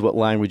who knows what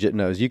language it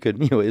knows? You could.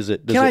 Does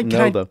it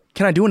know the?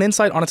 Can I do an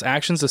insight on its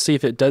actions to see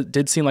if it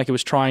did seem like it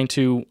was trying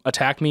to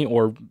attack me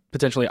or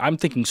potentially, I'm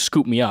thinking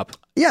scoop me up.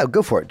 Yeah,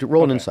 go for it.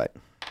 Roll an insight.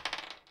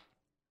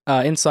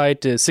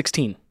 Insight is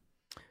 16.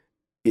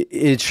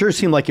 It sure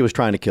seemed like it was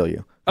trying to kill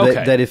you.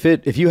 Okay. That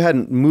if you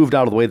hadn't moved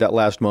out of the way that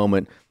last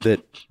moment,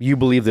 that you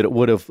believe that it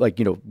would have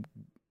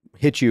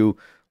hit you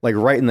like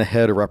right in the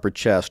head or upper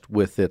chest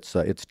with its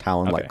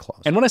talon-like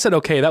claws. And when I said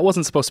okay, that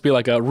wasn't supposed to be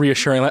like a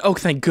reassuring, like, oh,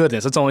 thank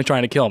goodness, it's only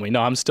trying to kill me.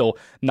 No, I'm still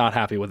not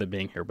happy with it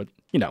being here, but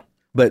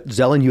But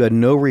Zelen, you had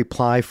no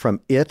reply from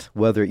it,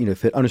 whether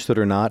if it understood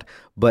or not.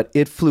 But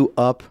it flew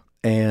up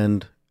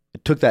and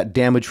it took that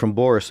damage from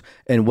Boris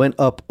and went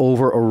up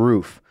over a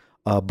roof.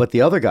 But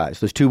the other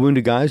guys, those 2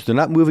 wounded guys, they're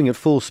not moving at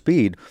full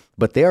speed,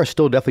 but they are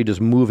still definitely just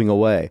moving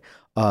away.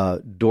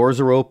 Doors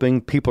are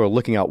open. People are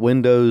looking out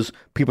windows.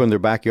 People in their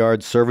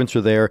backyards. Servants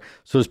are there.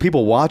 So there's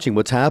people watching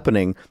what's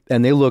happening,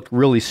 and they look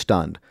really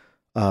stunned.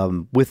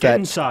 Get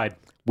inside.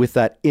 With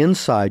that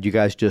inside you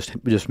guys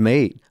just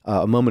made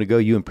a moment ago,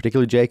 you in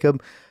particular,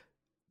 Jacob,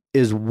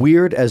 as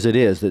weird as it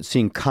is that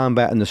seeing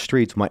combat in the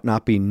streets might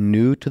not be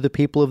new to the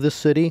people of this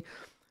city,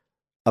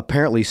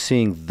 apparently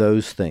seeing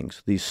those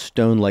things, these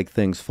stone-like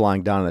things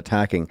flying down and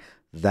attacking,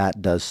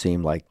 that does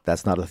seem like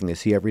that's not a thing they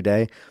see every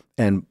day.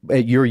 And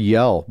at your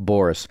yell,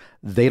 Boris,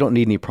 they don't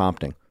need any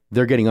prompting.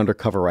 They're getting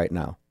undercover right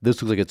now.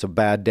 This looks like it's a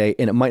bad day,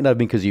 and it might not have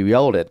been because you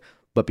yelled it,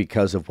 but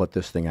because of what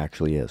this thing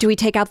actually is. Do we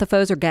take out the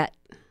foes or get?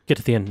 Get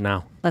to the end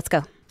now. Let's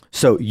go.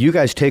 So you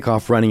guys take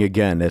off running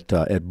again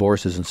at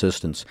Boris's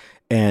insistence,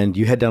 and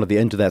you head down to the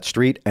end of that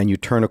street, and you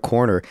turn a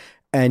corner,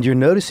 and you're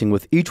noticing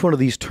with each one of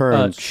these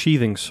turns...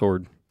 sheathing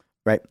sword.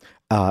 Right.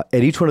 At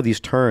each one of these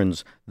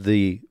turns,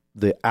 the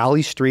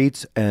alley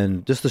streets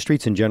and just the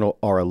streets in general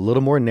are a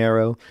little more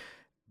narrow,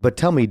 But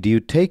tell me, do you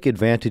take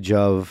advantage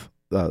of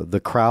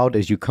the crowd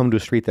as you come to a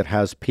street that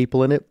has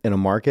people in it, in a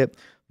market?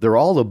 They're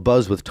all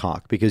abuzz with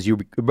talk because you're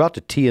about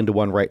to tee into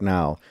one right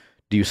now.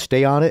 Do you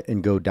stay on it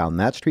and go down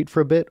that street for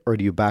a bit, or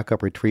do you back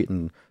up, retreat,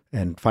 and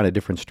find a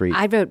different street?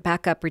 I vote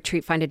back up,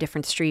 retreat, find a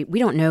different street. We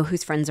don't know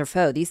who's friends or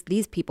foe.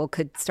 These people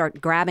could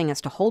start grabbing us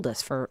to hold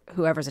us for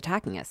whoever's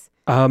attacking us.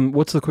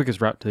 What's the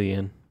quickest route to the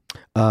inn?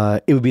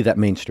 It would be that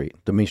main street,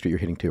 the main street you're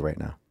hitting to right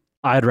now.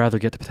 I'd rather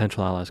get to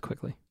potential allies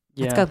quickly.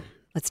 Let's go.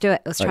 Let's do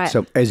it. Let's try it.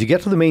 So as you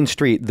get to the main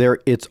street,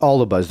 it's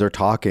all abuzz. They're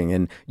talking,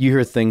 and you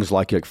hear things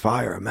like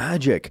fire,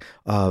 magic,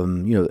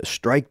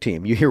 strike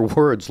team. You hear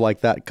words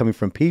like that coming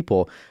from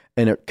people,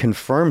 and it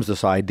confirms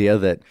this idea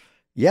that,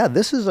 yeah,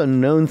 this is a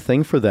known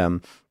thing for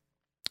them.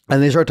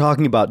 And they start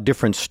talking about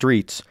different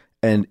streets,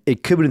 and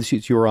it could have been the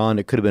streets you were on.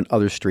 It could have been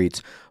other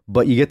streets,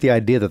 but you get the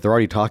idea that they're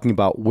already talking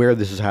about where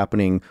this is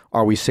happening.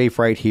 Are we safe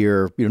right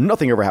here?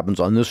 Nothing ever happens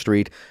on this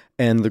street,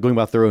 and they're going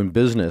about their own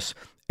business.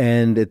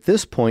 And at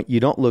this point, you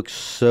don't look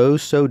so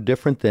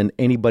different than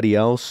anybody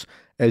else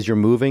as you're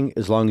moving,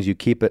 as long as you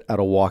keep it at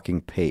a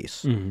walking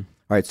pace. Mm-hmm. All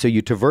right, so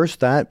you traverse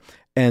that,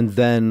 and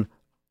then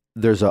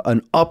there's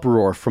an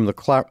uproar from the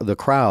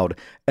crowd,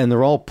 and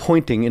they're all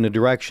pointing in a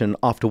direction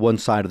off to one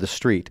side of the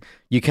street.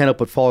 You can't help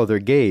but follow their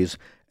gaze,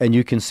 and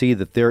you can see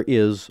that there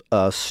is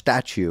a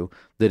statue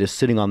that is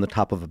sitting on the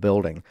top of a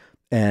building.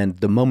 And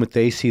the moment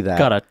they see that...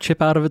 Got a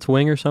chip out of its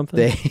wing or something?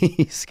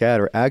 They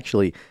scatter.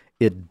 Actually,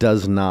 it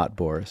does not,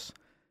 Boris.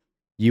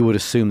 You would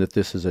assume that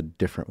this is a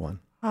different one.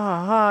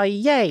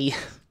 Yay.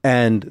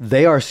 And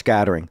they are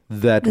scattering.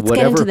 Let's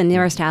get into the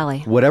nearest alley.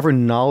 Whatever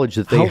knowledge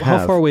that they have.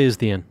 How far away is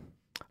the inn?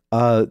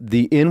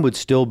 The inn would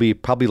still be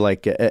probably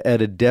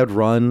at a dead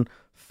run,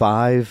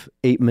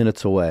 5-8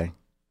 minutes away.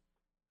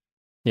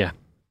 Yeah.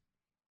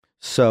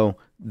 So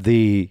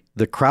the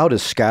crowd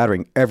is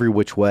scattering every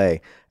which way.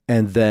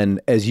 And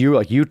then as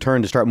you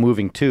turn to start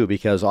moving too,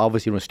 because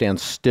obviously you want to stand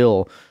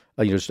still,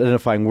 you're just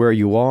identifying where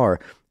you are,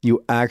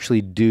 you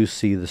actually do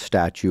see the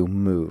statue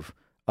move,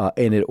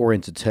 and it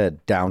orients its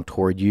head down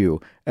toward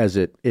you as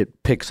it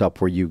picks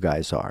up where you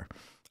guys are.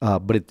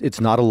 But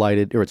it's not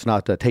alighted, or it's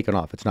not taken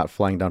off. It's not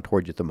flying down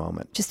toward you at the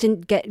moment. Just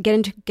get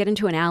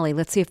into an alley.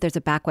 Let's see if there's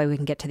a back way we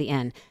can get to the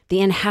inn. The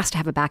inn has to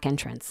have a back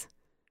entrance.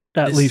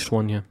 At least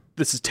one, yeah.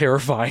 This is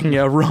terrifying.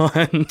 Yeah,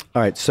 run.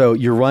 All right, so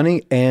you're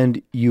running,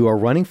 and you are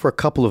running for a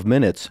couple of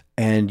minutes,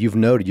 and you've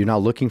noted, you're now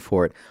looking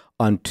for it.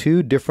 On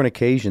 2 different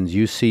occasions,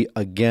 you see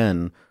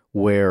again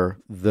where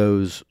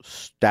those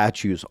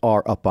statues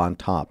are up on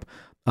top.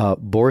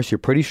 Boris, you're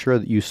pretty sure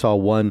that you saw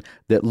one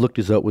that looked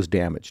as though it was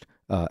damaged,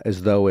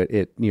 as though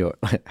it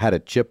had a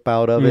chip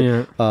out of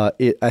it. Yeah.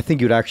 I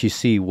think you'd actually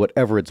see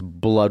whatever its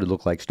blood would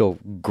look like, still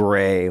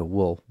gray.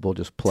 We'll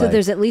just play. So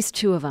there's at least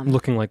 2 of them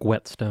looking like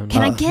whetstone.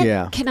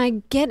 Can I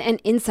get an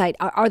insight?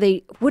 What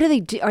do they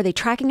do? Are they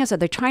tracking us? Are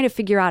they trying to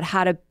figure out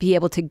how to be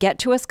able to get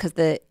to us because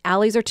the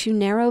alleys are too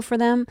narrow for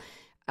them?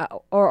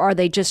 Or are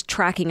they just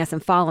tracking us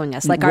and following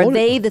us? Are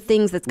they the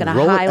things that's going to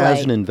highlight? Roll it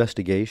as an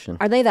investigation.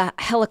 Are they the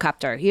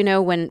helicopter?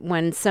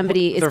 when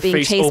somebody is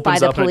being chased by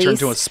the the police? And it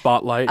turns into a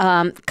spotlight.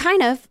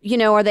 Kind of.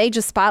 Are they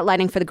just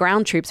spotlighting for the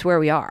ground troops where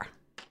we are?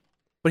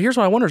 But here's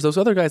what I wonder: is those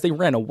other guys, they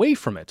ran away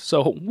from it.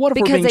 So what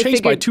if we're being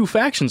chased by 2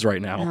 factions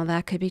right now? Well,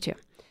 that could be too.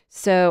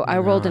 So I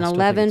rolled an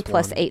 11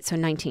 plus 8, so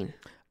 19.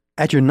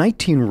 At your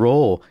 19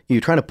 roll,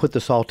 you're trying to put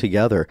this all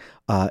together.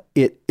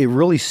 It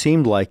really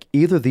seemed like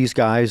either these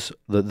guys,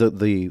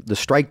 the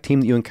strike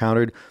team that you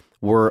encountered,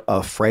 were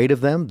afraid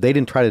of them. They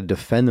didn't try to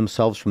defend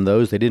themselves from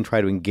those. They didn't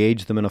try to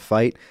engage them in a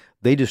fight.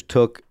 They just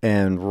took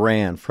and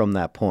ran from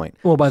that point.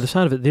 Well, by the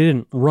sound of it, they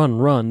didn't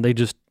run. They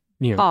just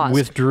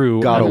withdrew,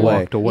 got away.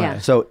 Walked away. Yeah.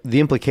 So the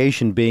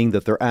implication being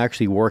that they're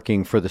actually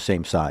working for the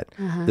same side,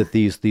 that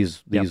these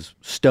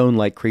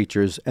stone-like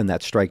creatures and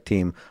that strike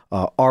team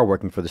are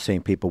working for the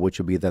same people, which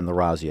would be then the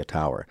Rahzia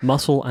Tower.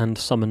 Muscle and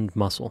summoned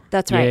muscle.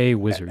 That's right. Yay,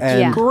 wizards.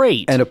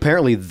 Great. And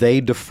apparently they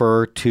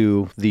defer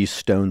to these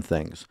stone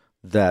things.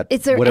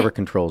 Whatever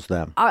controls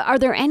them. Are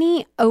there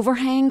any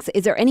overhangs?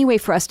 Is there any way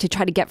for us to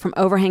try to get from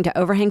overhang to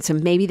overhang so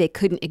maybe they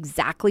couldn't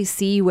exactly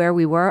see where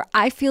we were?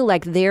 I feel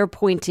like they're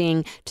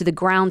pointing to the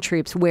ground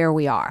troops where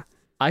we are.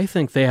 I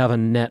think they have a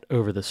net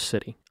over the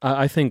city.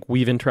 I think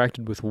we've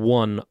interacted with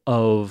one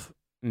of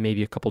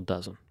maybe a couple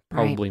dozen,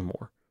 probably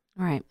more.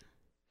 Right.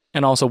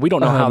 And also, we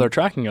don't know how they're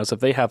tracking us, if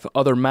they have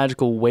other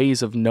magical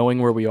ways of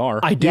knowing where we are.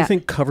 I do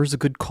think cover's a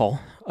good call.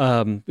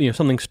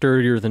 Something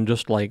sturdier than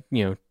just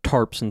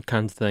tarps and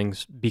kinds of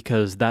things,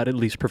 because that at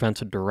least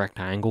prevents a direct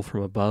angle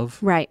from above.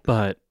 Right.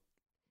 But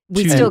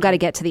we still got to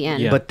get to the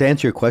end. Yeah. But to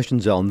answer your question,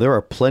 Zelen, there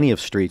are plenty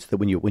of streets that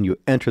when you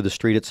enter the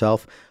street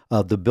itself,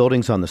 the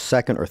buildings on the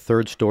 2nd or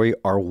 3rd story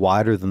are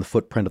wider than the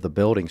footprint of the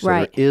building. So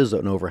there is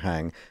an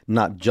overhang,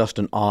 not just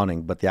an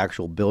awning, but the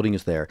actual building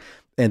is there.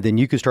 And then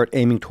you can start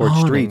aiming towards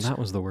streets. That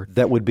was the word.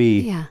 That would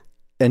be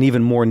an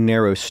even more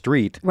narrow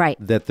street, Right.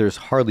 that there's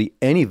hardly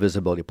any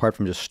visibility apart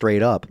from just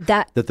straight up,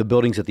 That the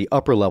buildings at the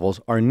upper levels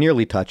are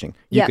nearly touching.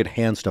 You Yeah. could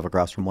hand stuff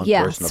across from one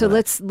yeah. person. So over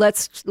that.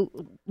 let's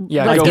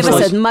Yeah, give go us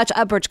for as it. much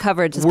upward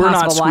coverage as We're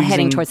not possible while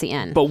heading squeezing, towards the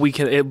end. But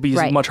it'd be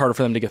Right. much harder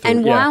for them to get through.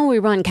 And yeah. while we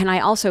run, can I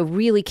also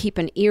really keep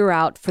an ear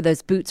out for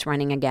those boots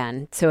running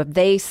again? So if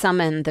they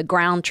summon the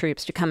ground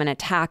troops to come and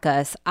attack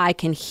us, I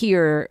can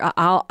hear.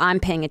 I'm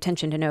paying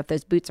attention to know if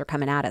those boots are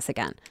coming at us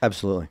again.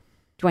 Absolutely.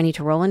 Do I need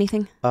to roll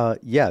anything?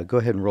 Yeah, go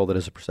ahead and roll that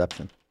as a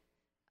perception.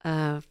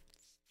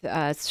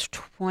 It's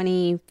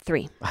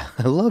 23.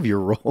 I love your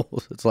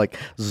rolls. It's like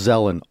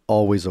Zelen,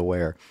 always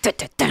aware. Da,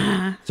 da,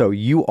 da. So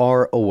you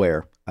are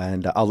aware,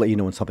 and I'll let you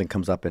know when something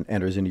comes up and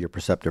enters into your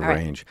perceptive All right.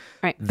 range,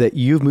 All right. that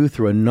you've moved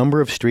through a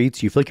number of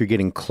streets. You feel like you're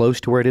getting close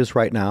to where it is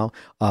right now,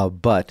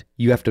 but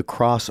you have to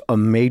cross a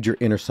major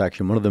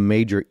intersection, one of the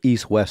major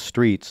east-west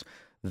streets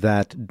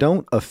that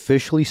don't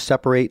officially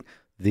separate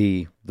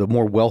the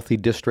more wealthy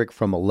district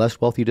from a less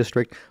wealthy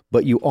district,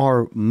 but you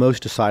are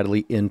most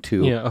decidedly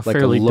into Yeah, a like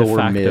fairly a lower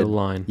de facto mid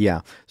line.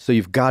 Yeah, so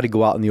you've got to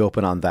go out in the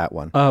open on that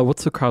one.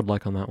 What's the crowd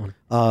like on that one?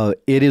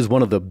 It is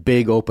one of the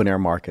big open air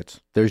markets.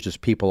 There's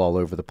just people all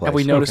over the place. Have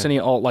we noticed any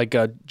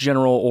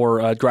general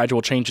or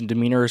gradual change in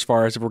demeanor as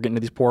far as if we're getting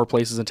to these poorer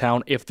places in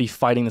town? If the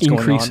fighting that's going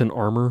Increase on, in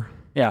armor?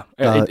 yeah,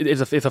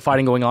 if the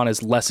fighting going on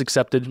is less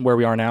accepted where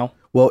we are now.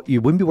 Well, you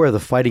wouldn't be aware of the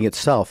fighting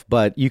itself,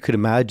 but you could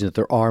imagine that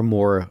there are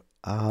more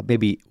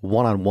maybe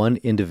one-on-one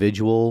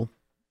individual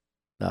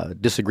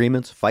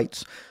disagreements,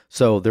 fights.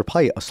 So they're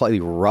probably a slightly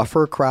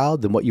rougher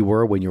crowd than what you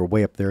were when you were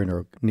way up there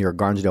near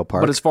Garnsdale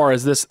Park. But as far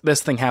as this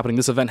thing happening,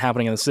 this event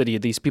happening in the city,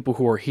 these people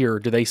who are here,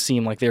 do they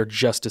seem like they're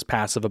just as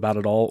passive about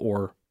it all,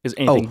 or is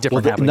anything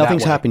different happening?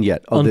 Nothing's that way? happened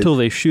yet. Until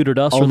they shoot at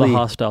us or the only-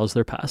 hostiles,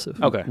 they're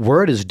passive. Okay.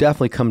 Word has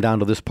definitely come down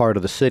to this part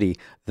of the city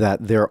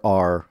that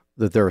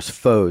there's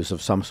foes of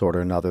some sort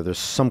or another. There's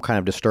some kind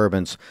of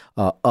disturbance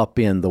up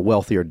in the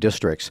wealthier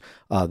districts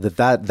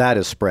that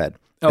is spread,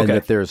 and Okay.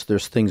 that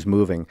there's things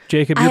moving.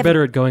 Jacob, you're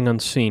better at going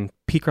unseen.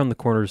 Peek around the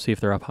corner to see if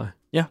they're up high.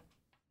 Yeah.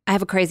 I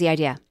have a crazy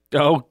idea.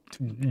 Oh,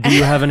 Do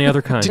you have any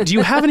other kind? do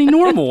you have any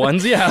normal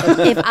ones? Yeah.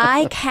 If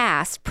I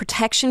cast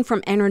protection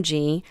from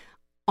energy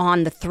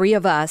on the three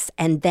of us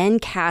and then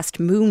cast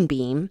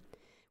Moonbeam,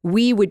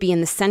 we would be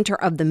in the center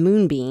of the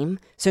Moonbeam,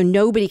 so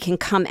nobody can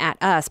come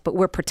at us, but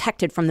we're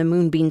protected from the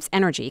Moonbeam's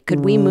energy.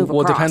 Could we move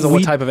Well, it across? depends on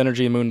what type of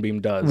energy a moonbeam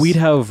does. We'd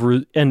have,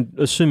 and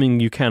assuming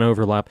you can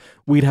overlap,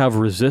 we'd have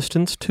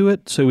resistance to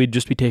it, so we'd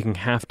just be taking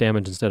half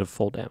damage instead of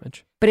full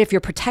damage. But if you're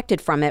protected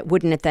from it,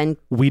 wouldn't it then?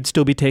 We'd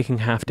still be taking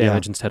half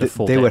damage instead of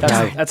full They damage. would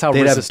have That's how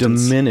they'd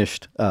resistance- have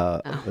diminished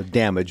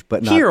damage,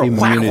 but not Here,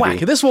 immunity. whack.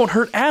 This won't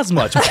hurt as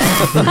much.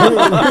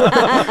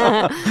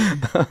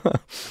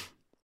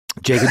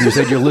 Jacob, you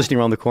said you're listening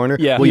around the corner.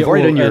 Yeah. Well, you've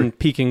already done your. and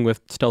peeking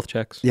with stealth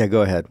checks. Yeah,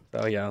 go ahead.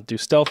 Oh yeah, I'll do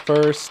stealth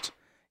first.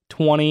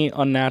 20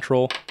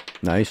 unnatural,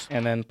 Nice.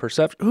 and then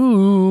perception.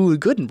 Ooh,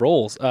 good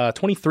rolls.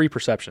 23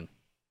 perception.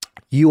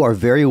 You are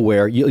very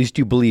aware. At least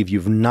you believe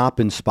you've not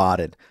been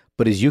spotted.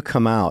 But as you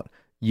come out,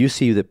 you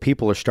see that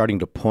people are starting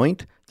to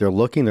point. They're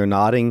looking. They're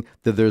nodding.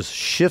 That there's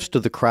shifts to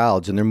the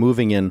crowds, and they're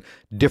moving in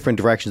different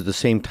directions at the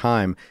same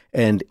time.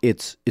 And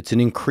it's an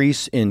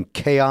increase in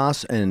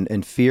chaos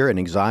and fear and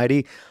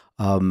anxiety.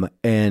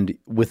 And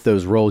with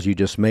those rolls you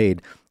just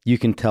made, you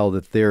can tell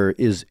that there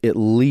is at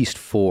least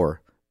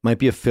 4, might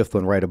be a 5th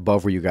one right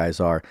above where you guys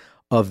are,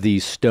 of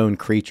these stone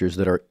creatures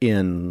that are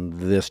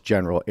in this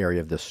general area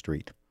of this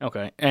street.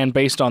 Okay, and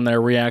based on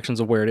their reactions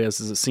of where it is,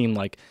 does it seem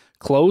like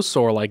close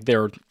or like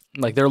they're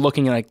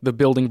looking at like the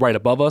building right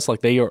above us,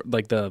 like they are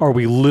like the? Are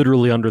we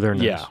literally under their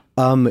nose? Yeah.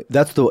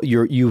 That's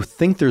you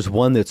think there's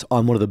one that's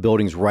on one of the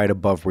buildings right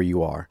above where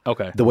you are.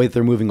 Okay. The way that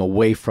they're moving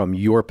away from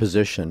your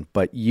position,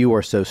 but you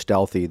are so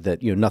stealthy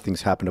that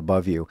nothing's happened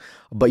above you.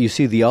 But you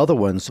see the other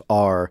ones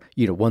are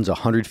one's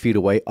 100 feet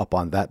away up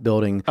on that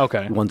building.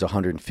 Okay. One's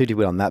 150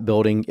 feet on that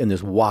building in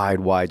this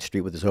wide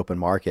street with this open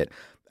market.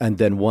 And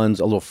then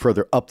one's a little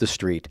further up the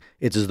street.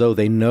 It's as though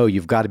they know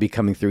you've got to be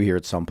coming through here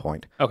at some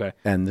point. Okay.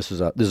 And this is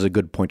a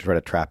good point to try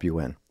to trap you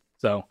in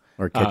So.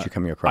 or catch you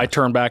coming across. I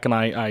turn back and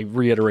I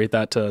reiterate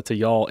that to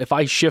y'all. If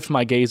I shift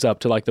my gaze up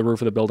to like the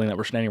roof of the building that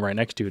we're standing right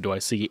next to, do I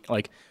see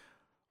like,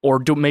 or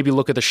do maybe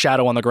look at the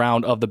shadow on the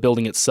ground of the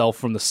building itself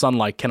from the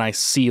sunlight? Can I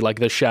see like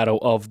the shadow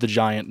of the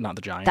giant? Not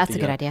the giant. That's a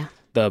good idea.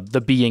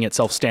 The being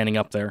itself standing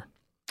up there.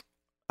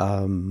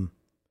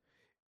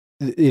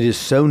 It is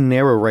so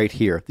narrow right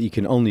here that you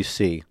can only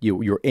see.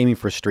 You're aiming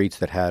for streets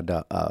that had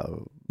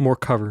More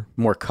cover.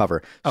 more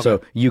cover,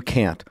 so you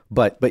can't.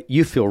 But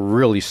you feel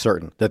really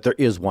certain that there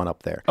is one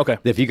up there. Okay.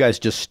 If you guys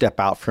just step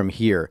out from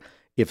here,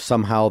 if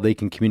somehow they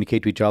can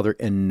communicate to each other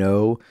and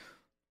know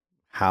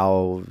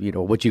how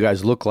what you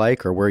guys look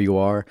like or where you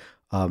are,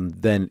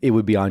 then it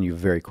would be on you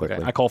very quickly.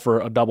 Okay. I call for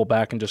a double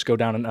back and just go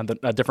down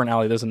a different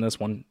alley than this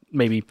one,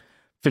 maybe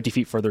 50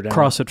 feet further down.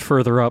 Cross it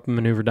further up and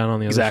maneuver down on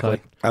the other Exactly.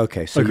 side.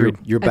 Okay, so Agreed.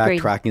 you're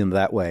backtracking them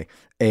that way.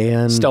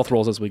 And Stealth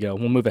rolls as we go.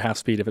 We'll move at half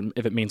speed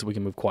if it means we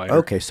can move quieter.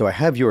 okay, so I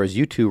have yours.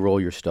 You two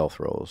roll your stealth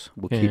rolls.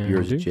 We'll keep And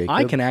yours, do. Jacob.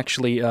 I can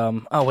actually.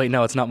 Oh wait,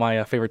 no, it's not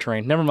my favorite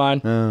terrain. Never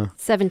mind.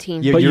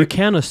 17. You- But you're- you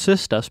can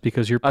assist us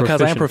because you're proficient.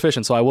 Because I am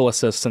proficient, so I will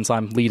assist since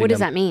I'm leading. What does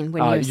them. that mean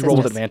when you You assist roll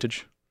with us?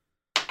 advantage.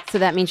 So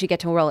that means you get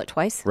to roll it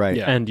twice? right.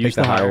 Yeah. And Pick use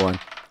the the higher higher one.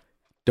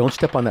 Don't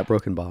step on that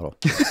broken bottle.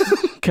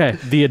 Okay,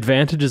 the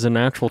advantage is a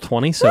natural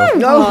 20, so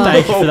No,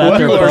 thank you for that.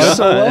 You there, are bud.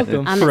 so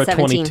welcome. I'm For at a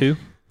 17. 22.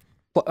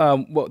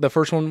 Well, the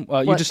first one, you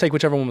What? just take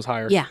whichever one was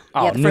higher. Yeah.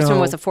 Oh, Yeah, the first one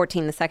no. was a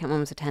 14. The second one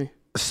was a 10.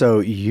 So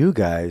you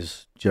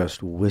guys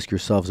just whisk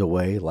yourselves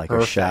away like a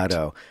Perfect.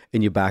 shadow,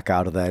 and you back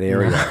out of that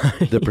area.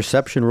 The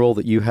perception roll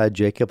that you had,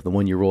 Jacob, the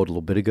one you rolled a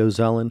little bit ago,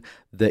 Zelen,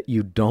 that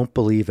you don't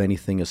believe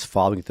anything is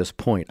following at this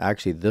point.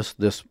 Actually, this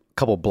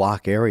couple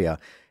block area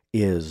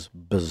is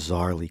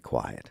bizarrely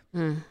quiet.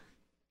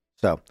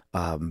 So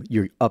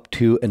you're up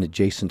to an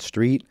adjacent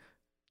street.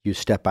 You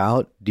step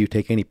out. Do you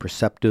take any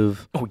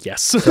perceptive? Oh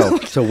yes.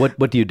 So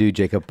what do you do,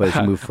 Jacob, as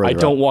you move further I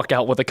don't up? walk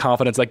out with the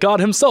confidence that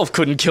God Himself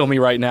couldn't kill me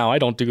right now. I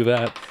don't do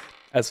that.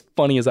 As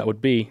funny as that would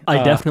be,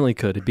 I definitely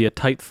could. It'd be a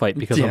tight fight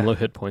because yeah. I'm low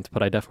hit points,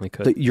 but I definitely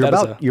could. So you're That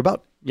is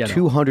about yeah, no.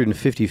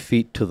 250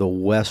 feet to the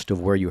west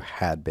of where you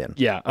had been.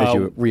 Yeah, as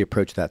you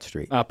reapproach that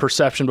street.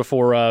 perception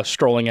before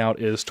strolling out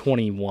is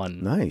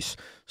 21. Nice.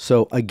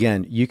 So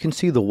again, you can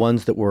see the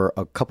ones that were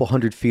a couple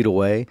hundred feet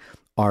away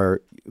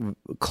are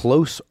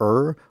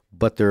closer,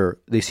 but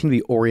they seem to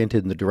be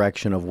oriented in the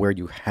direction of where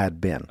you had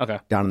been. Okay.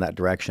 Down in that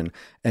direction.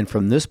 And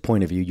from this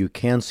point of view, you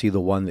can see the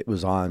one that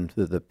was on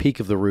the peak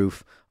of the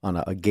roof on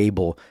a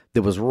gable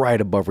that was right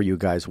above where you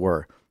guys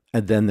were.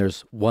 And then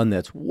there's one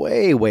that's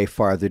way, way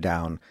farther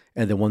down,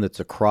 and then one that's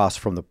across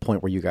from the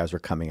point where you guys are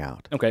coming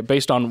out. Okay,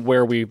 based on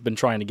where we've been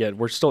trying to get,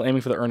 we're still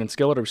aiming for the urn and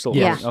skillet, or we're still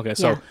Yeah. Okay,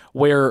 so Yeah.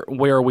 where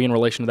are we in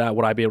relation to that?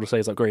 Would I be able to say,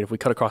 is like, great, if we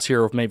cut across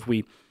here, or if maybe if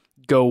we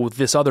go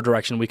this other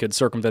direction, we could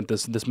circumvent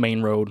this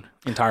main road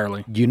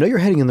entirely? You know you're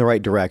heading in the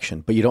right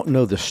direction, but you don't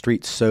know the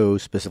street so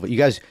specifically. You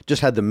guys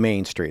just had the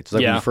main streets.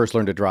 Like when Yeah. you first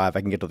learned to drive,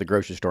 I can get to the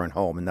grocery store and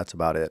home, and that's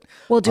about it.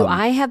 Well, do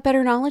I have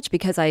better knowledge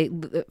because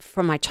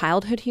from my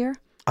childhood here?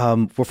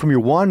 Well, from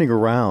your wandering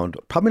around,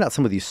 probably not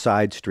some of these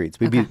side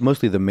streets, maybe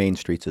mostly the main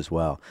streets as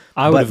well.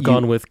 I would But have you-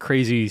 gone with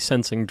crazy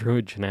sensing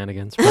druid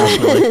shenanigans,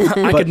 personally.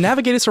 I could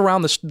navigate us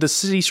around the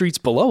city streets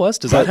below us.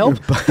 Does that help?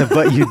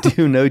 But you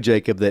do know,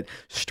 Jacob, that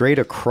straight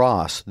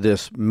across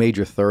this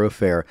major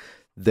thoroughfare,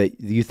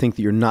 that you think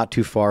that you're not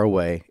too far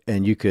away,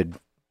 and you could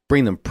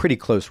bring them pretty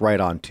close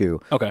right on to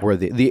Okay. where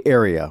the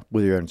area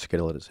where your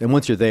skillet is. And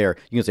once you're there,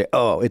 you can say,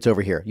 "Oh, it's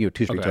over here." You know,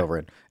 2 streets Okay.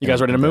 over. You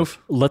guys ready to move?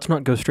 Let's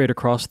not go straight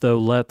across, though.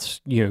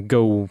 Let's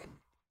go,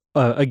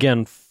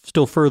 again,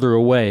 still further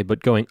away,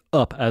 but going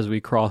up as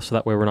we cross, so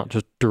that way we're not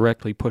just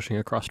directly pushing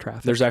across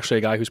traffic. There's actually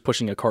a guy who's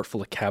pushing a cart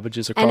full of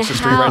cabbages across And the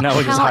street right now.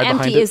 We just how hide behind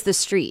empty it. is the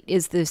street?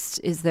 Is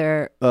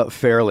there?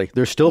 Fairly.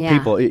 There's still Yeah.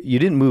 people. You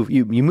didn't move.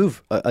 You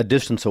move a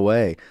distance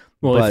away.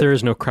 Well, but if there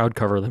is no crowd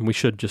cover, then we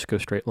should just go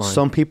straight line.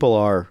 some people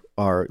are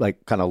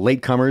like kind of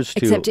latecomers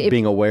to Except if-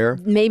 being aware.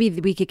 Maybe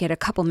we could get a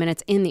couple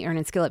minutes in the urn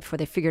and skillet before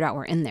they figured out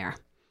we're in there.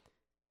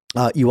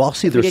 You all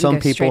see If we there's didn't some go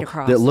straight people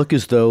across. that look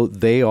as though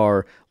they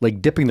are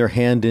like dipping their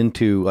hand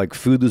into like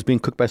food that's being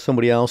cooked by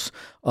somebody else.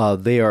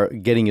 They are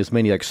getting as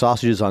many like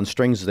sausages on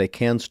strings as they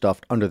can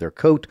stuffed under their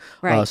coat.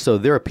 Right. So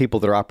there are people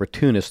that are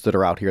opportunists that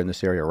are out here in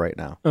this area right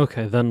now.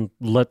 Okay, then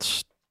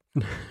let's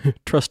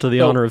trust to the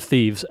No. honor of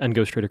thieves and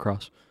go straight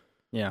across.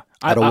 Yeah.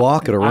 At a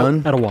walk, at a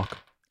run. At a walk.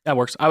 That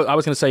works. I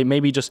was going to say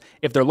maybe just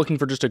if they're looking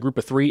for just a group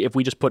of 3, if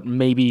we just put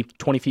maybe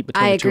 20 feet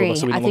between I the two of agree. us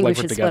so we I don't think look we like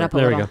we're should together. split up a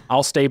There we little. go.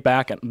 I'll stay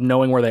back and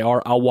knowing where they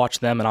are. I'll watch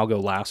them and I'll go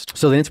last.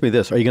 So then answer me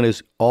this: are you going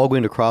to all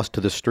going to cross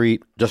to the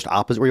street just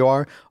opposite where you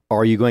are,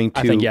 or are you going to?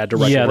 I think, yeah,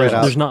 directly. Yeah, right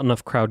out. there's not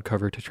enough crowd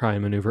cover to try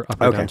and maneuver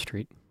up or Okay. down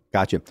street.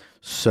 Gotcha.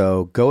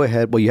 So go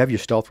ahead. Well, you have your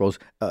stealth rolls.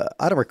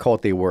 I don't recall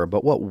what they were,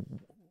 but what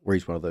were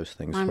each one of those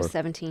things I'm for?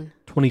 17.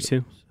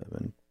 22.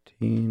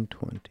 17,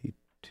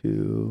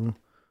 22.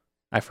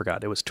 I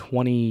forgot. It was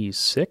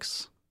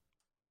 26?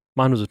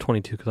 Mine was a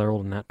 22 because I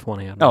rolled a nat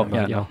 20. I don't Oh,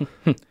 know yeah, about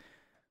no.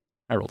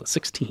 I rolled a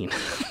 16.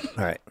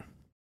 All right.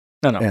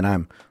 No. And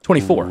I'm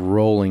 24.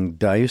 rolling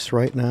dice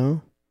right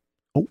now.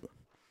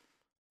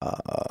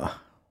 Oh.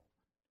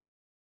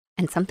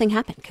 And something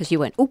happened because you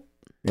went, oop.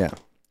 Yeah.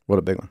 What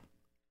a big one.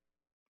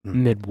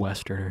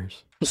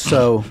 Midwesterners.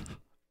 So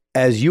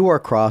as you are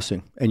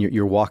crossing and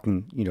you're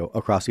walking,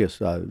 across,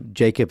 yes,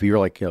 Jacob, you're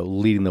like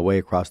leading the way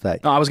across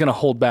that. No, I was going to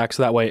hold back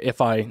so that way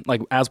if I,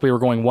 like, as we were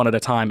going one at a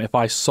time, if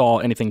I saw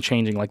anything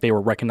changing, like they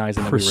were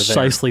recognizing that we were there.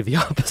 Precisely the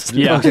opposite.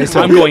 Yeah, Okay,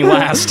 so- I'm going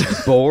last.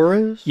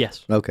 Boris?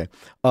 Yes. Okay.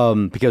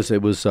 Because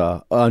it was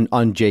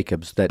on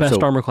Jacob's that Best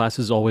so armor class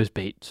is always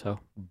bait, so.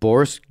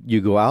 Boris,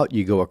 you go out,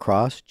 you go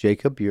across.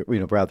 Jacob, you're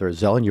rather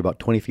Zelen, you're about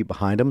 20 feet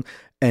behind him.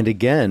 And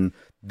again,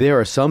 there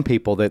are some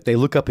people that they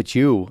look up at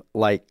you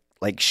like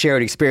like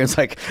shared experience.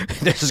 Like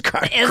this is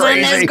kind of Isn't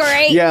crazy. this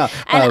great? Yeah,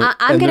 And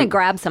I'm gonna then-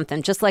 grab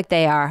something just like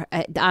they are.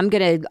 I'm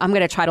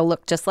gonna try to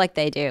look just like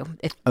they do.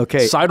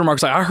 Okay, Side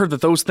remarks like, I heard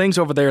that those things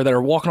over there that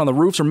are walking on the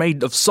roofs are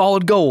made of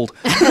solid gold.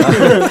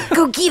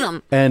 Go get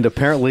them. and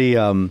apparently,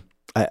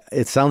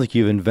 it sounds like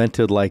you've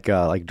invented like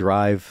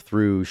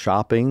drive-through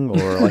shopping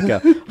or like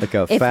a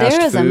If fast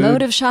there is a food.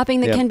 mode of shopping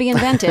that Yep. can be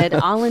invented,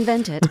 I'll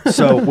invent it.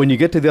 So when you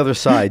get to the other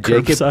side,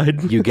 Jacob,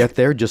 Curbside. you get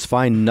there, just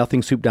find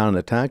nothing swooped down and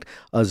attacked.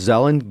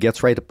 Zelen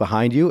gets right up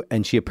behind you,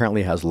 and she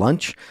apparently has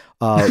lunch.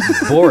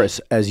 Boris,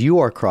 as you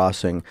are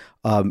crossing,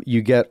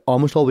 you get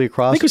almost all the way I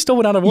across. think we still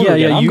went out of order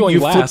again. I'm you going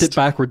flipped last. it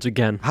backwards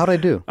again. How'd I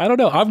do? I don't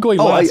know. I'm going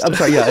Oh, last. I'm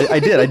sorry. Yeah, I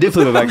did. I did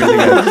flip it backwards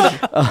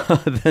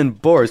again. Then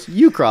Boris,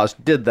 you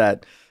crossed, did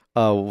that.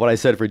 What I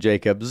said for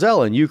Jacob.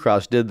 Zelen, you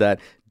crossed, did that.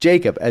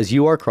 Jacob, as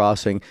you are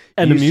crossing,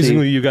 And you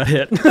amusingly, see, you got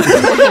hit.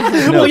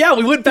 Well, yeah,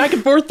 we went back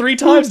and forth 3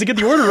 times to get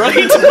the order right.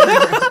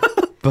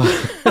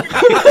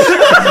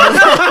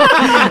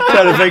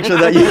 try to make sure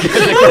that you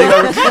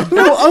get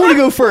no, I'm going to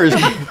go first.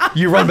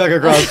 You run back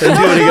across and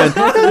do it again.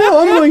 No,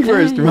 I'm going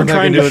first. Run We're back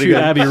trying and to do it shoot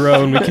again. Abbey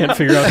Row, and we can't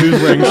figure out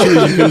who's wearing shoes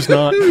and who's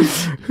not.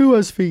 Who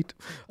has feet?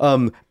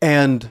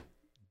 And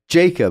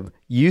Jacob,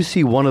 you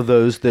see one of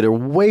those that are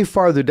way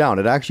farther down.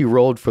 It actually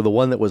rolled for the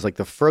one that was like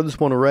the furthest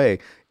one away.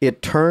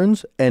 It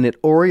turns and it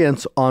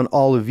orients on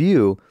all of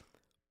you,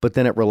 but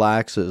then it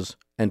relaxes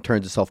and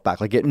turns itself back.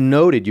 Like it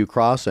noted you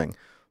crossing,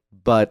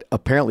 but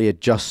apparently it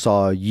just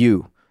saw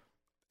you,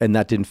 and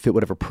that didn't fit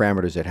whatever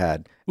parameters it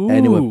had.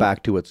 And it went Ooh.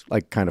 back to its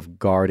like kind of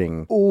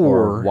guarding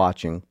or Or-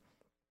 watching.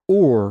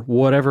 Or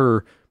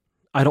whatever,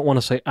 I don't want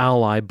to say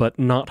ally, but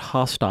not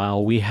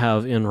hostile we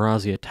have in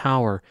Rahzia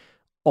Tower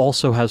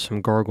also has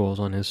some gargoyles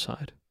on his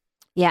side.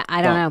 Yeah,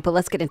 I don't Well, know, but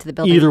let's get into the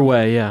building. Either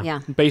way, yeah. Yeah.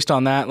 Based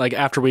on that, like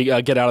after we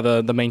get out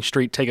of the main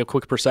street, take a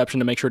quick perception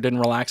to make sure it didn't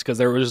relax because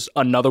there was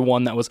another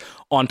one that was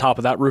on top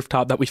of that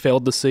rooftop that we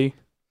failed to see.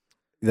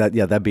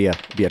 That'd be a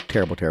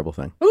terrible, terrible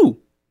thing. Ooh,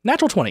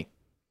 natural 20.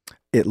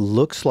 It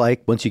looks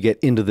like once you get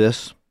into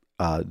this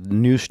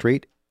new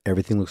street,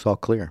 everything looks all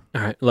clear.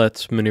 All right,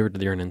 let's maneuver to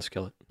the urn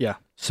skillet.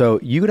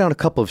 So you go down a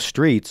couple of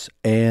streets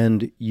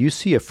and you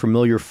see a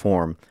familiar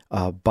form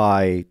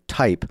by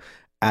type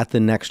at the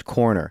next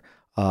corner,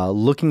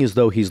 looking as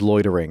though he's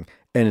loitering.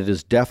 And it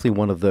is definitely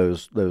one of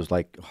those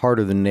like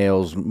harder than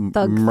nails,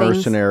 Thug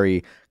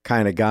mercenary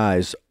kind of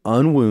guys,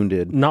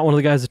 unwounded. Not one of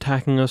the guys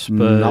attacking us,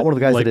 but Not one of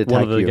the guys like that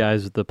one of attack the you.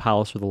 guys at the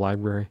palace or the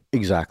library.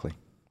 Exactly.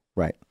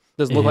 Right.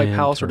 Does it look like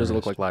palace or does it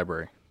look like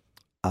Interesting.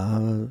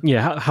 library?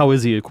 Yeah, how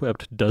is he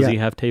equipped? Does Yeah. he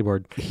have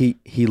Tabard? He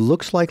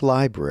looks like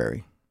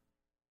library.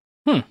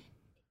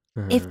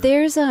 If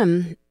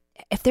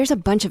there's a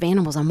bunch of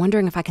animals, I'm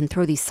wondering if I can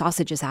throw these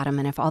sausages at him,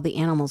 and if all the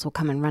animals will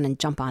come and run and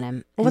jump on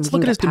him. Well, and let's we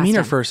look can at his get past demeanor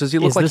him. first. Does he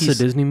look is like this he's...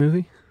 a Disney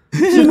movie?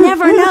 You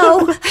never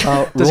know.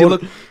 Does he Roll-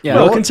 look... Yeah.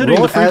 roll Well, it- considering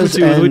roll the it as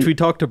frequency with an- which we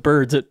talk to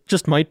birds, it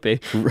just might be.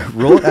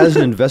 Roll it as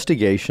an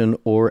investigation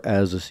or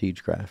as a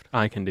siegecraft.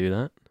 I can do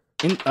that.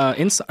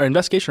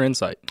 Investigation or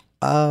insight?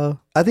 I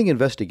think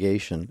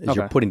investigation is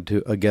you're Okay. putting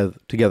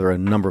together a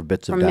number of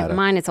bits of From data.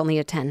 mine, it's only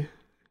a 10.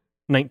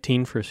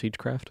 19 for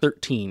Siegecraft.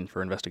 13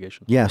 for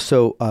investigation. Yeah.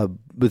 So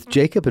with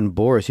Jacob and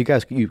Boris, you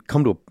guys you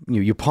come to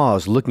you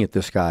pause looking at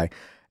this guy,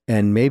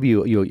 and maybe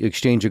you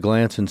exchange a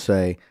glance and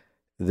say,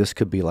 "This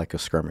could be like a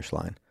skirmish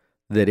line.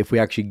 That if we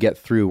actually get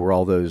through where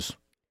all those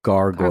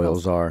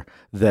gargoyles are,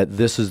 that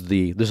this is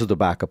the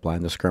backup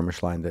line, the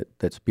skirmish line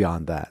that's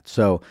beyond that.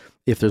 So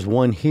if there's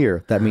one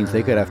here, that means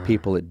they could have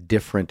people at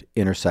different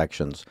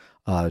intersections,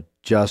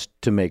 just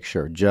to make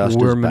sure. Just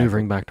We're as backup.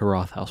 maneuvering back to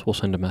Roth House. We'll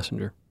send a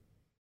messenger.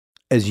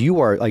 As you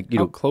are like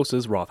How close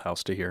is Roth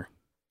House to here?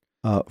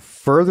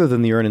 further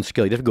than the urn and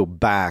skill, you have to go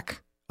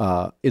back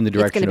in the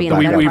direction gonna be of in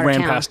the back better We out. part of ran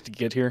town. past to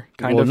get here,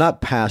 kind Well, of. not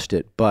past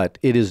it, but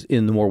it is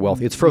in the more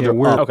wealthy. It's further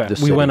we're- up okay. the We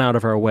city. went out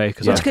of our way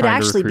because Yeah. I was Which could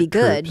trying to actually be recruit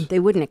good. troops. They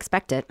wouldn't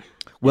expect it.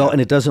 Well,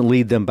 and it doesn't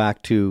lead them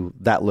back to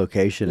that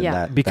location and Yeah.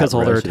 that Because that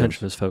all their residence.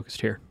 attention is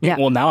focused here. Yeah.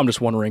 Well, now I'm just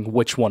wondering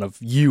which one of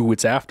you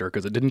it's after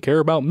because it didn't care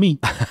about me.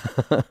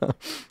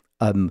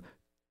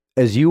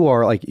 As you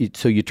are like,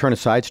 so you turn a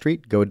side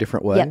street, go a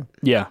different way. Yep.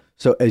 Yeah.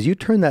 So as you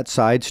turn that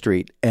side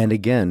street, and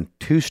again,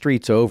 2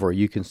 streets over,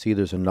 you can see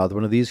there's another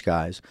one of these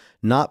guys,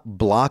 not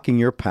blocking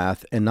your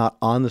path and not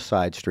on the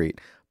side street.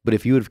 But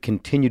if you would have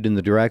continued in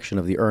the direction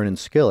of the urn and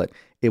skillet,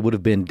 it would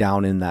have been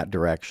down in that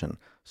direction.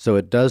 So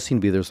it does seem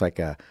to be there's like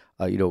a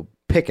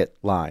picket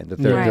line that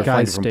they're, Right. they're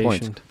finding Guys different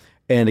points. stationed.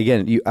 And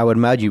again, I would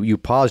imagine you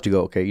pause to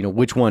go, okay,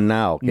 which one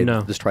now? Okay,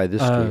 No. let's try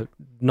this street.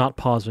 Not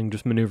pausing,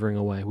 just maneuvering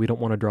away. We don't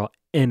want to draw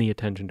any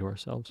attention to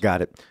ourselves.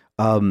 Got it.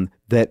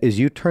 That as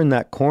you turn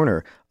that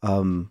corner,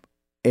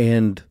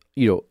 and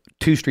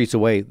 2 streets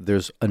away,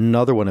 there's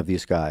another one of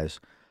these guys.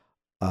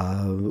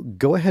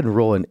 Go ahead and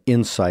roll an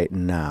insight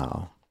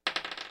now.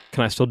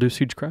 Can I still do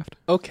Siegecraft?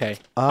 Okay.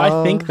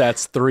 I think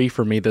that's 3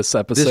 for me this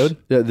episode.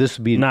 This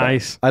would be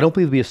Nice. I don't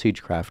believe it'd be a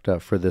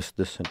siegecraft for this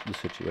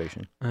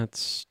situation.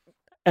 That's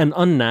an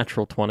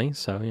unnatural 20,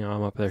 so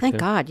I'm up there Thank too.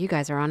 God you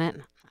guys are on it.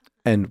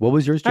 And what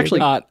was yours, Jacob?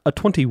 Actually, a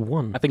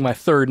 21. I think my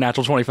third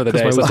natural 20 for the day.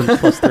 Because my So wisdom's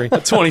plus 3.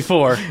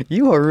 24.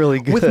 You are really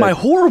good. With my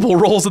horrible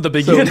rolls at the so,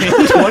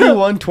 beginning.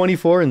 21,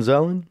 24, and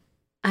Zelen?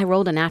 I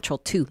rolled a natural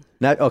 2.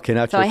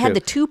 Natural So I had two. the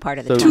 2 part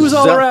of the So two. Two's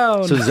all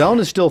around. So Zelen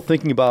is still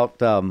thinking about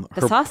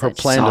her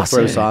plan to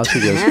throw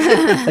sausages.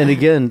 And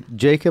again,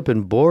 Jacob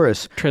and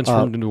Boris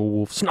Transformed into a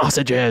wolf.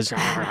 Sausages.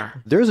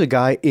 there's a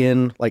guy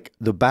in like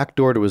the back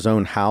door to his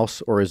own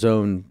house or his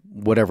own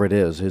whatever it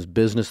is, his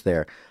business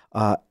there,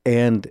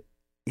 and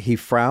he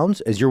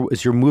frowns as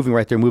you're moving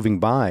right there, moving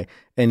by,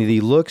 and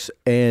he looks,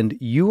 and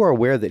you are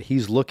aware that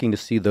he's looking to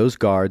see those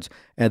guards,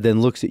 and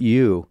then looks at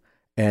you,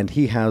 and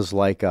he has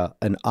like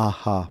an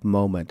aha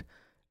moment,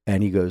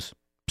 and he goes,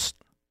 "Psst."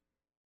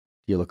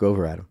 You look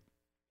over at him.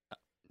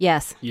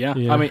 Yes. Yeah.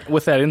 Yeah. I mean,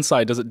 with that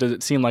insight, does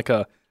it seem like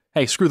a,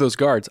 hey, screw those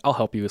guards, I'll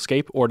help you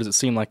escape? Or does it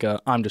seem like a,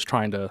 I'm just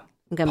trying to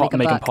I'm going to make a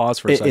make them buck. pause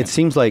for a second? It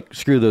seems like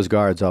screw those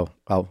guards. I'll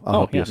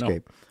help you yeah, no.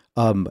 escape.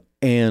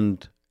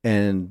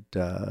 And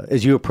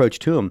as you approach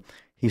to him,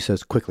 he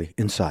says quickly,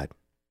 inside.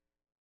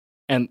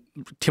 And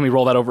can we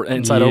roll that over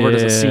inside over?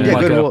 Does it seem Yeah,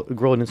 like go a...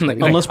 roll it inside. Like,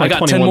 Yeah. Unless my I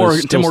got 21 10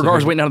 is still more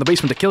guards sitting. waiting out of the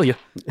basement to kill you.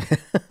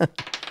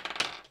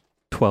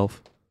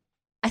 12.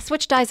 I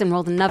switched dice and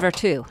rolled another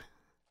 2.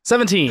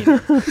 17.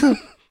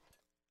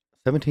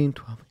 17,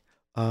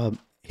 12.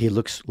 He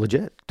looks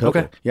legit.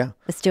 Totally. Okay. Yeah.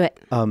 Let's do it.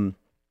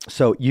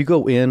 So you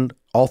go in,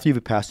 all three of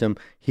you pass him,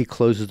 he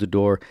closes the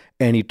door,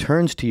 and he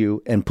turns to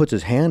you and puts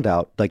his hand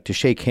out, like to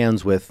shake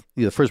hands with,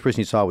 the first person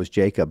he saw was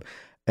Jacob,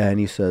 and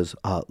he says,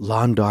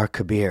 Landar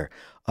Kabir,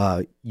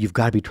 you've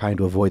got to be trying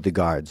to avoid the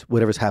guards,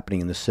 whatever's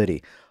happening in the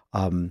city.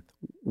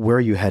 Where are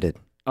you headed?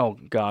 Oh,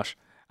 gosh.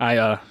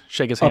 I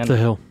shake his hand. Up the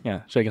hill.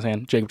 Yeah, shake his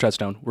hand. Jacob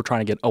Treadstone, we're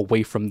trying to get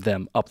away from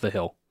them up the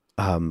hill.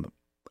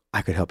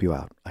 I could help you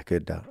out. I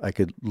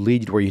could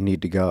lead you to where you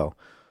need to go.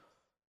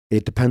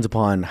 It depends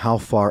upon how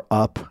far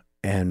up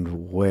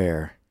and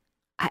where.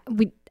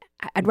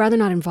 I'd rather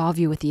not involve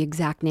you with the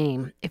exact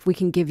name. If we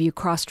can give you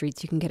cross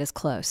streets, you can get us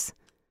close.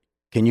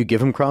 Can you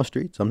give him cross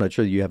streets? I'm not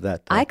sure you have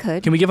that. I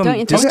could. Can we give him Don't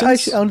you think?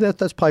 distance? Okay,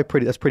 that's probably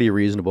pretty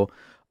reasonable.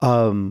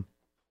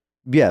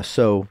 Yeah,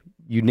 so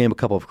you name a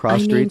couple of cross I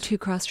named streets. 2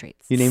 cross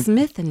streets. You named-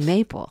 Smith and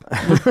Maple.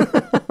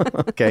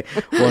 Okay.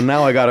 Well,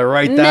 now I got to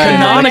write No, that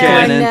in.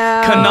 Canonically,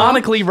 no.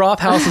 Canonically, Roth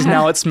House is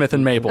now at Smith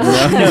and Maple.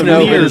 No,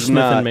 Near it is Smith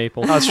not. and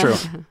Maple. That's true.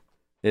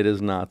 It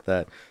is not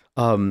that.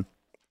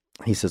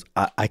 He says,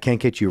 I can't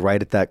get you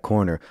right at that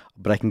corner,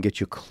 but I can get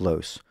you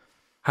close.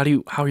 How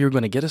are you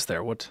going to get us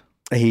there? What?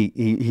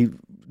 He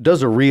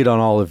does a read on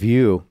all of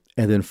you,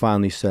 and then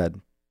finally said,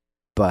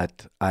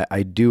 but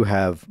I do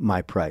have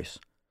my price.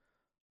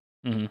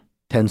 Mm-hmm.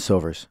 10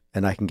 silvers,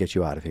 and I can get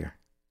you out of here.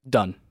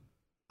 Done.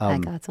 I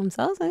got some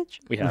sausage.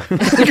 We have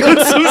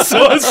got some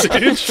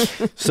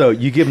sausage. So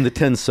you give him the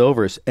 10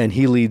 silvers, and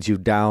he leads you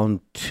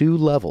down 2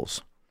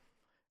 levels,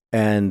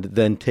 and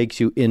then takes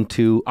you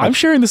into. I'm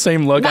sharing the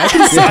same look. I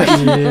can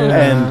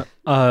say.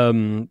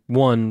 And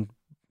one,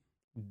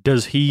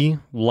 does he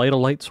light a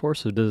light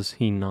source or does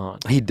he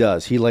not? He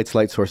does. He lights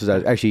light sources.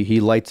 Actually, he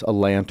lights a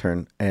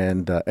lantern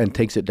and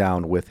takes it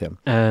down with him.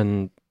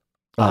 And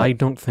I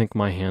don't think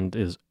my hand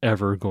is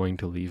ever going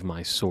to leave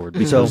my sword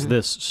because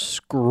this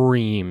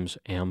screams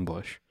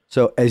ambush.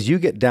 So as you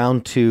get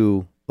down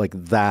to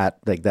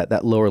that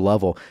lower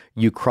level,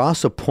 you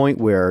cross a point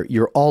where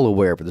you're all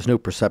aware, but there's no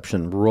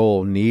perception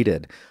roll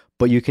needed.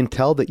 But you can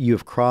tell that you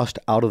have crossed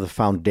out of the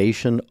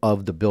foundation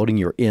of the building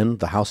you're in,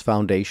 the house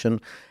foundation,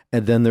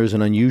 and then there's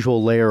an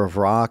unusual layer of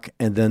rock,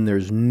 and then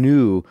there's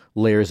new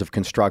layers of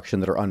construction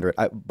that are under it.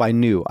 By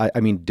new, I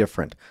mean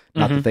different,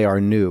 not that they are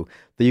new.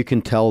 That you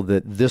can tell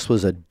that this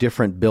was a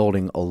different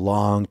building a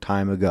long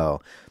time ago.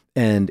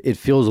 And it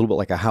feels a little bit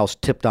like a house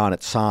tipped on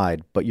its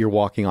side, but you're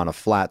walking on a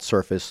flat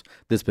surface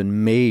that's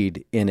been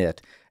made in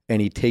it.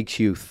 And he takes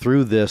you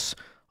through this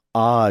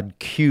odd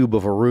cube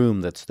of a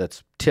room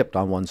that's tipped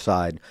on one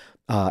side,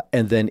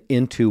 and then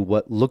into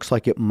what looks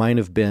like it might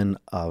have been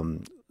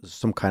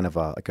some kind of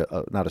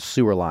not a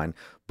sewer line,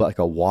 but like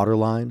a water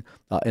line,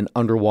 an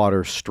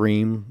underwater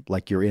stream,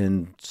 like you're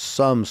in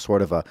some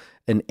sort of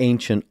an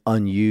ancient,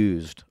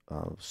 unused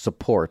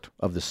support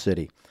of the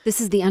city.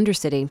 This is the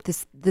Undercity.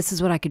 This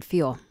is what I could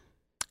feel.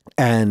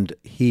 And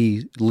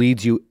he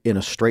leads you in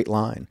a straight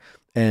line.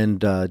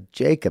 And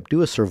Jacob,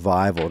 do a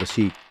survival to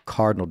see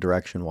cardinal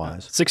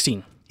direction-wise.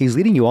 16. He's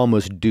leading you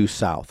almost due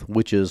south,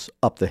 which is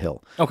up the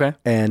hill. Okay.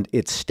 And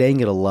it's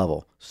staying at a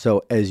level.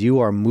 So as you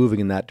are moving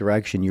in that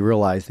direction, you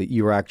realize that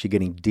you are actually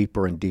getting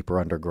deeper and deeper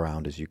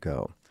underground as you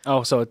go.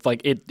 Oh, so it's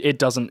like it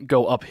doesn't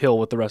go uphill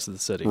with the rest of the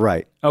city.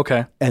 Right.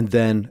 Okay. And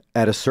then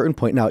at a certain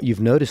point, now you've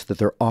noticed that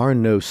there are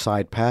no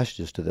side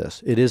passages to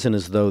this. It isn't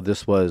as though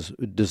this was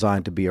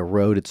designed to be a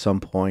road at some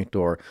point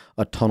or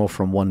a tunnel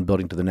from one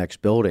building to the next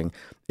building.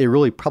 It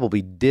really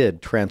probably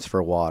did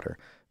transfer water,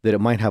 that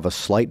it might have a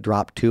slight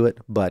drop to it,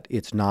 but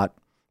it's not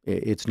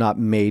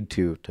made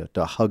to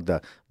hug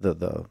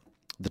the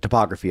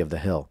topography of the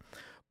hill.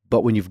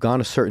 But when you've gone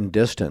a certain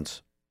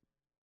distance,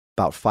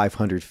 about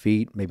 500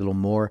 feet, maybe a little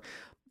more,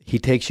 he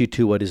takes you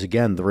to what is,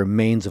 again, the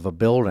remains of a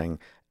building,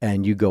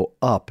 and you go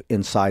up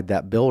inside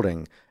that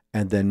building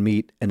and then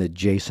meet an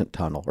adjacent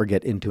tunnel or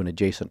get into an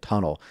adjacent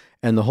tunnel.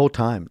 And the whole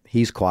time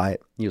he's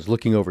quiet. He's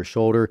looking over his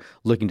shoulder,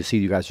 looking to see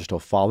you guys are still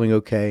following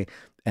okay.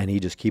 And he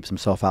just keeps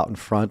himself out in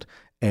front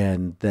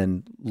and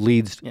then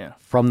leads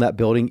from that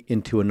building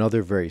into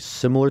another very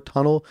similar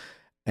tunnel.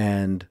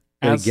 And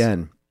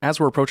again, as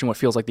we're approaching what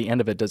feels like the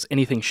end of it, does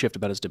anything shift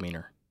about his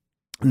demeanor?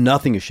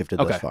 Nothing has shifted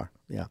thus far.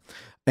 Yeah.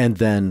 And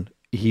then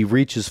he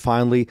reaches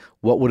finally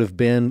what would have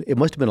been, it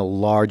must have been a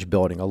large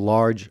building, a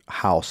large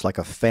house, like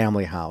a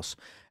family house.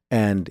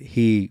 And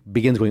he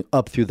begins going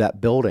up through that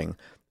building.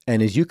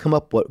 And as you come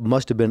up what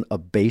must have been a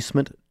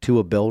basement to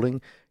a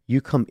building, you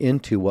come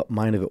into what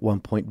might have at one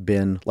point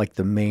been like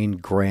the main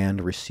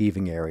grand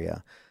receiving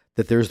area,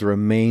 that there's the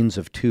remains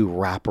of 2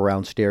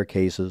 wraparound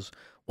staircases,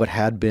 what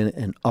had been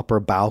an upper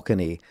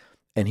balcony,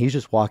 and he's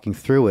just walking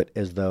through it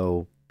as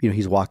though,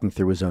 he's walking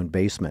through his own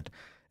basement,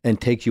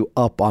 and takes you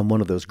up on one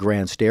of those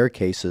grand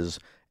staircases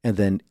and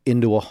then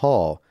into a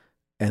hall,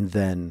 and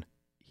then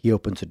he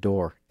opens a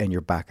door and you're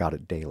back out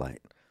at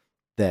daylight.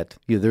 That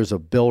there's a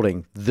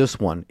building, this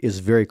one is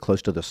very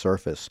close to the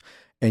surface,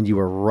 and you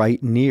are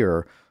right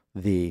near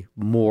the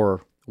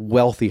more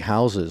wealthy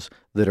houses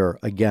that are,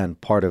 again,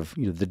 part of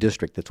the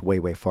district that's way,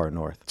 way far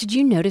north. Did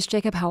you notice,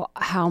 Jacob,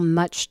 how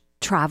much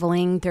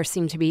traveling there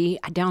seemed to be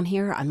down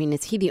here? I mean,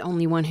 is he the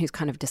only one who's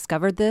kind of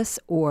discovered this,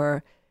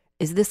 or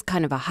is this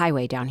kind of a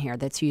highway down here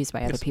that's used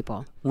by other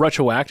people?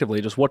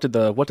 Retroactively, just what did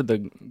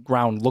the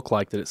ground look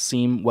like? Did it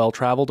seem well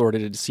traveled, or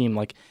did it seem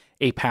like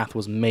a path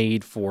was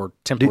made for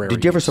temporary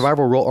Did you have a use?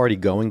 survival roll already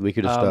going? We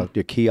could just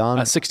do key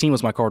on? 16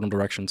 was my cardinal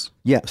directions.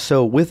 Yeah,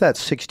 so with that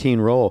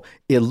 16 roll,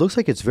 it looks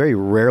like it's very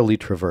rarely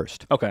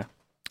traversed. Okay.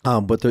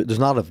 But there's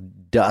not a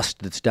dust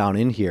that's down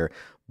in here,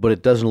 but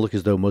it doesn't look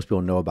as though most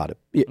people know about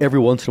it. Every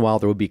once in a while,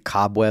 there would be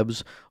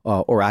cobwebs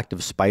or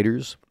active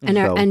spiders.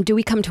 And do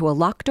we come to a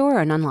locked door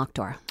or an unlocked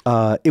door?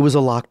 It was a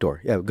locked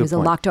door. Yeah, good point. It was a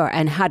locked door.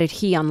 And how did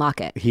he unlock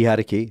it? He had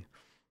a key.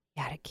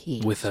 He had a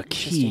key. With a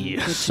key.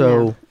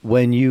 So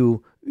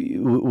when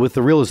with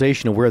the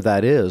realization of where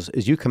that is,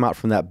 as you come out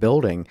from that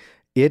building,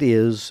 it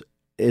is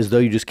as though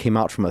you just came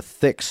out from a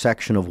thick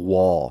section of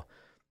wall.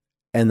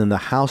 And then the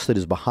house that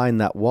is behind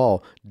that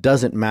wall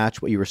doesn't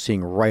match what you were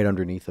seeing right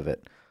underneath of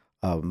it.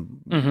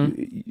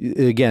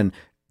 Again,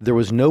 there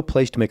was no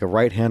place to make a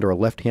right-hand or a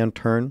left-hand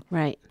turn.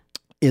 Right.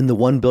 In the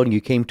one building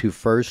you came to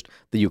first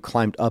that you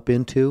climbed up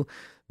into,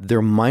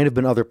 there might have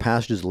been other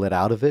passages led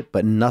out of it,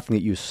 but nothing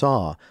that you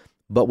saw.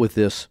 But with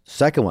this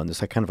second one,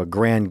 this like kind of a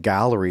grand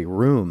gallery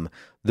room,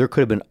 there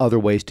could have been other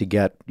ways to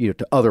get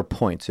to other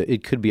points.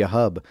 It could be a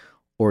hub,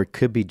 or it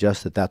could be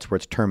just that's where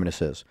its terminus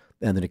is,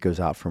 and then it goes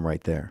out from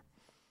right there.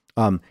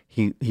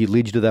 He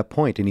leads you to that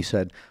point, and he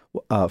said,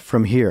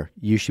 from here,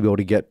 you should be able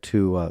to get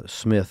to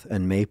Smith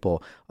and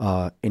Maple,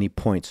 any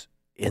points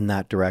in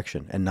that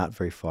direction, and not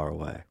very far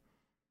away.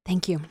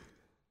 Thank you.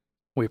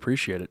 We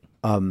appreciate it.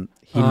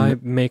 I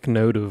make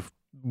note of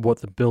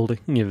what the building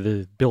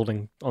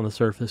on the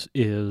surface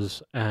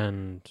is,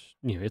 and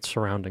its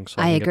surroundings.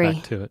 So I can agree. Get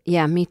back to it.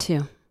 Yeah, me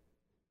too.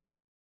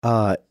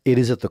 It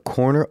is at the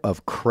corner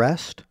of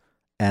Crest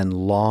and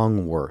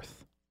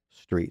Longworth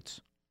streets.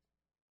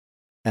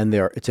 And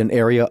it's an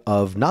area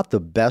of not the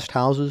best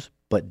houses,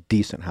 but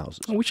decent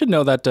houses. We should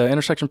know that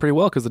intersection pretty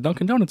well because the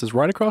Dunkin' Donuts is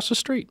right across the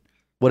street.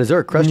 What is there,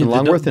 a Crest and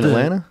Longworth in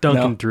Atlanta?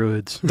 Dunkin'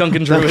 Druids.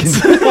 Dunkin'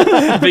 Druids.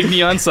 Big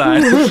neon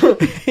sign.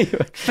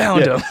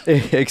 Found them.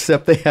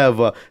 Except they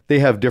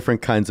have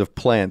different kinds of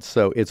plants,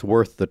 so it's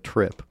worth the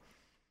trip.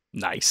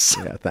 Nice.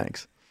 Yeah,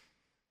 thanks.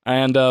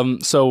 And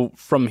so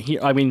from here,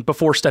 I mean,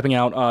 before stepping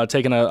out,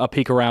 taking a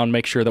peek around,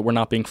 make sure that we're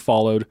not being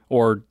followed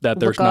or that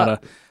there's not a...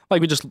 Like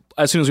we just,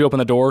 as soon as we open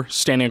the door,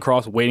 standing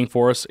across, waiting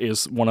for us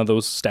is one of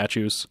those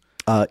statues.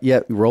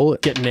 Yeah, roll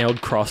it. Get nailed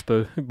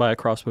by a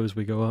crossbow as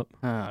we go up.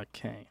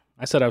 Okay.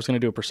 I said I was going to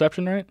do a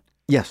perception, right?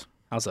 Yes.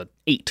 How's a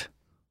 8?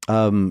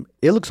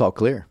 It looks all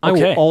clear. I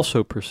will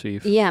also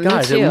perceive. Yeah,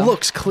 Guys, me too. it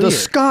looks clear. The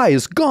sky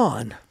is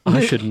gone.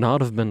 I should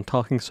not have been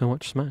talking so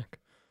much smack.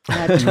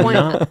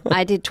 20.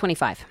 I did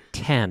 25.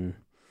 10.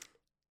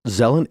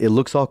 Zelen, it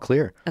looks all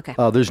clear. Okay.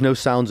 There's no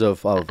sounds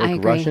of I agree.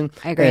 rushing.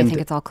 I agree. And I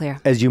think it's all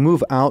clear. as you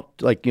move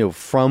out,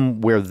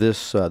 from where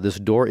this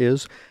door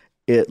is,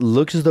 it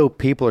looks as though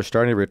people are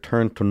starting to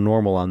return to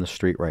normal on the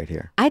street right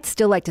here. I'd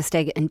still like to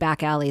stay in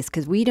back alleys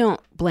because we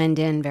don't blend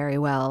in very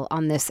well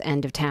on this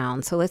end of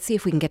town. So let's see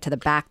if we can get to the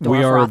back door We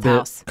of are a Roth bit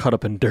House. cut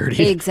up and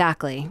dirty.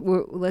 Exactly.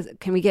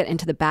 Can we get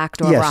into the back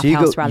door of Yeah, Roth so you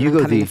House go, rather you than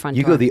go coming the the front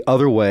you door? go the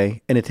other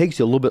way, and it takes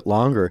you a little bit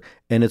longer,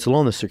 and it's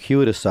along the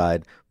circuitous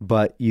side,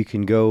 but you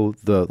can go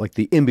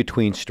the in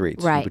between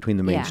streets, Right, between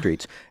the main yeah.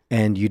 streets,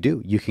 and you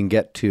can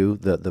get to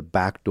the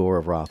back door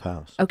of Roth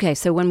House. Okay,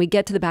 so when we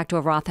get to the back door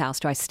of Roth House,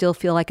 do I still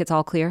feel like it's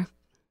all clear?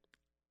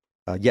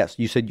 Yes,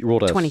 you said you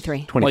rolled a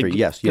 23. 23,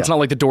 yes. It's not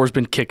like the door's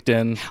been kicked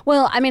in.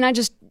 Well, I mean,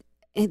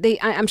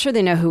 I'm sure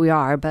they know who we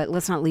are, but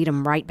let's not lead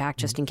them right back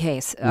just in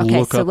case. Okay,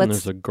 Look so up and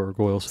let's there's a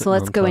gargoyle sitting so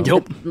let's on go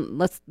top.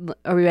 into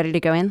are we ready to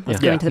go in? Let's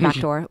go Yeah. into the back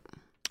door.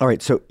 All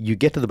right, so you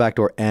get to the back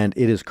door, and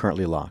it is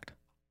currently locked.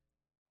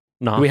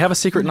 Knock. Do we have a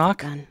secret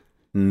knock? Gun.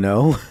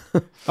 No.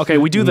 Okay,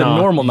 we do the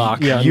normal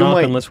knock. Yeah, You knock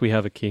might- unless we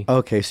have a key.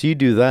 Okay, so you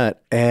do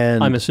that,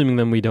 and I'm assuming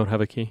then we don't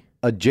have a key.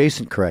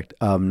 adjacent, correct?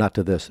 Not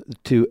to this,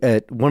 to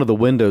at one of the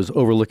windows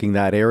overlooking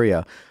that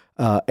area.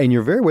 And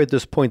you're very aware at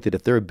this point that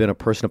if there had been a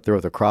person up there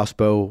with a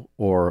crossbow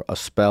or a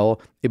spell,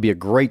 it'd be a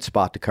great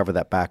spot to cover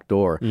that back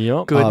door.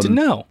 Yep. Good to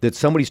know. That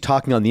somebody's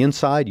talking on the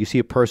inside. You see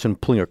a person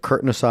pulling a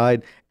curtain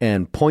aside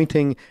and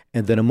pointing,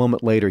 and then a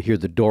moment later, hear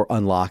the door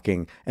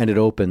unlocking, and it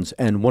opens,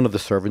 and one of the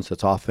servants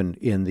that's often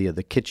in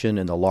the kitchen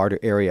and the larder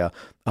area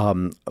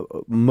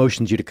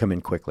motions you to come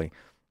in quickly.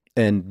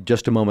 And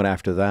just a moment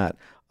after that,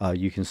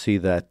 you can see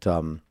that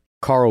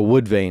Carl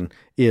Woodvane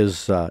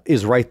is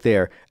right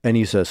there, and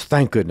he says,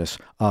 "Thank goodness!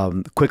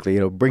 Quickly,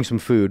 bring some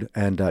food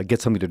and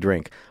get something to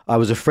drink. I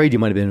was afraid you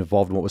might have been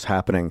involved in what was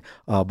happening,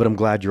 but I'm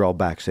glad you're all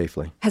back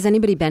safely." Has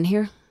anybody been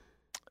here?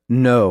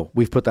 No,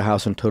 we've put the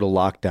house in total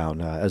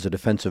lockdown as a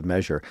defensive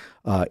measure.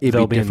 It'd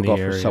They'll be be in the difficult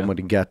for area. someone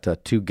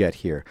to get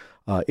here.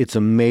 It's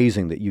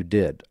amazing that you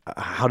did.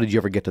 How did you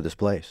ever get to this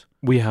place?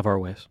 We have our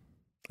ways.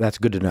 That's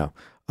good to know.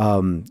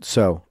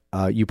 So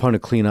you plan to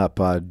clean up.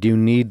 Do you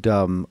need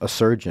a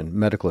surgeon,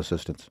 medical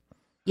assistance?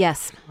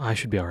 Yes. I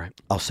should be all right.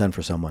 I'll send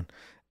for someone.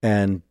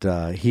 And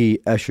he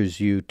ushers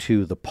you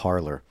to the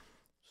parlor.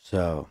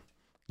 So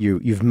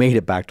you've made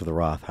it back to the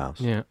Roth house.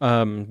 Yeah.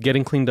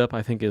 Getting cleaned up,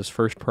 I think, is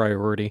first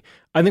priority.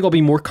 I think I'll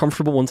be more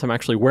comfortable once I'm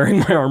actually wearing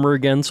my armor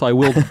again, so I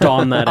will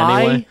don that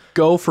anyway. I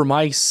go for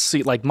my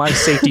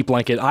safety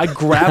blanket. I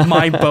grab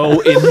my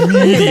bow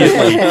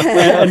immediately.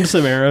 And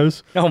some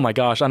arrows. Oh my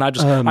gosh! And I'm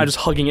just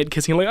hugging it,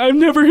 kissing it, like I'm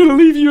never gonna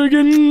leave you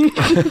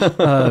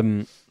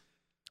again.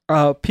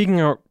 Peeking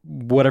out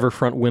whatever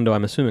front window,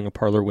 I'm assuming a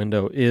parlor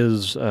window,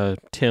 is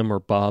Tim or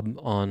Bob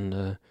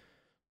on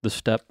the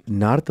step.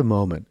 Not at the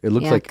moment. It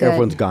looks Yeah, like good.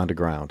 everyone's gone to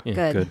ground.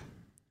 Yeah, Good.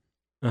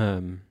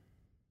 good.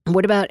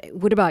 What about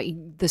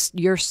this?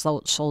 Your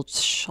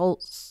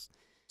Soldiers?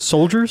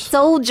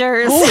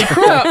 soldiers. Holy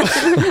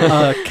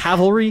crap!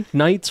 Cavalry,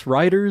 knights,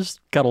 riders.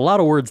 Got a lot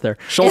of words there.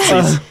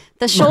 Schultzes.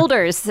 The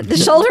shoulders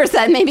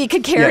that maybe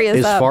could carry us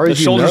as up. far The as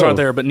you shoulders know, aren't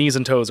there, but knees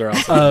and toes are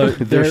out.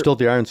 they're still at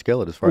the Iron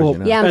Skillet, as far as you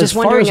know. Yeah, I'm as just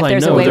far wondering as if I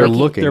there's a know, way they're we can,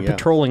 looking. They're yeah.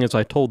 patrolling as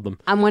I told them.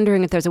 I'm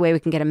wondering if there's a way we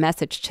can get a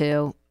message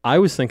to. I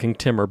was thinking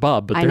Tim or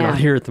Bob, but I they're know. not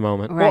here at the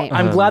moment. Right.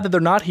 I'm glad that they're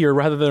not here,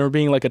 rather than there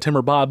being like a Tim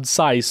or Bob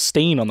size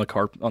stain on the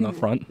car on the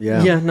front.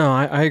 Yeah. Yeah, no,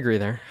 I agree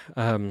there.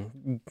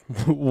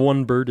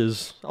 One bird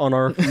is on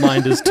our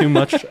mind is too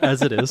much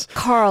as it is.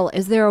 Carl,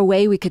 is there a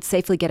way we could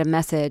safely get a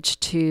message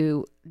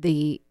to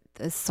the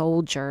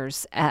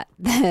soldiers at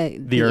the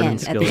Urn and inn, at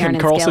Skillet. the Urn And and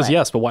Carl says Skillet?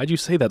 yes, but why'd you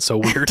say that so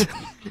weird?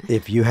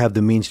 If you have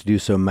the means to do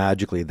so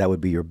magically, that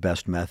would be your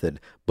best method.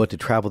 But to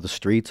travel the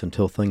streets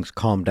until things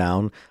calm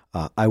down,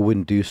 I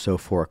wouldn't do so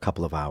for a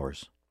couple of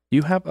hours.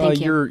 You have Thank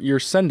you. your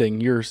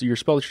sending, your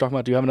spell that you're talking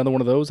about. Do you have another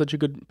one of those that you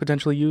could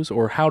potentially use,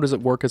 or how does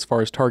it work as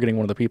far as targeting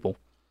one of the people?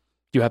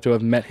 Do you have to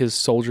have met his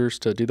soldiers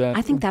to do that?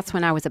 I think that's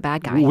when I was a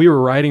bad guy. We were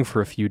riding for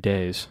a few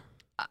days.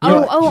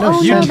 no,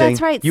 sending. that's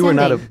right. You were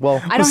not sending.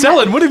 well. I don't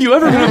Selin, when have you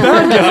ever been a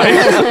bad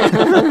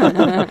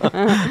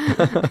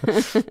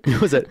guy?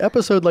 It was at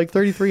episode like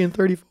 33 and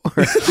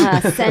 34.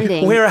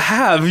 sending. Where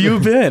have you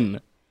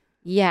been?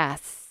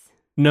 Yes.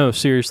 No,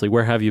 seriously,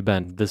 where have you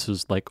been? This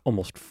is like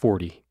almost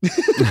 40.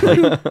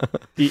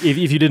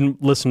 If you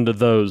didn't listen to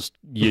those,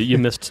 you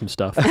missed some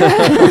stuff.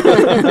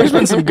 There's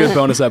been some good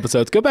bonus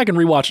episodes. Go back and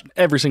rewatch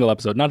every single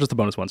episode, not just the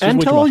bonus ones. Just And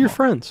wait tell to all watch your them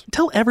friends.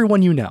 Tell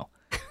everyone you know.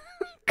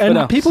 And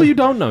no. people you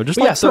don't know. Just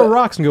But like yeah, so- throw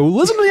rocks and go,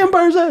 listen to the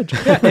Empire's Edge.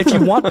 Yeah, if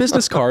you want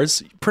business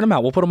cards, print them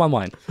out. We'll put them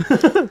online.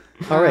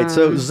 All right,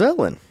 so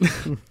Zelin.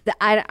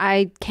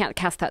 I can't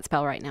cast that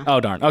spell right now.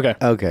 Oh, darn. Okay.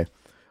 Okay.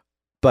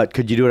 But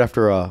could you do it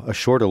after a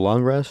short or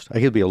long rest? I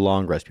think it'd be a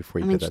long rest before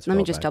you get that spell Let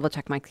me just back. double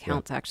check my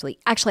counts. Actually,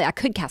 I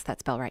could cast that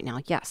spell right now.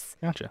 Yes.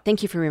 Gotcha.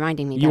 Thank you for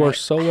reminding me. You that are I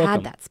so had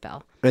welcome. that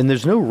spell. And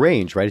there's no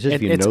range, right? It's just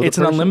if you know the It's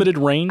an person? unlimited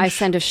range. I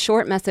send a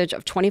short message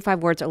of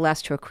 25 words or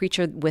less to a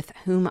creature with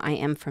whom I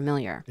am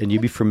familiar. And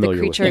you'd be The familiar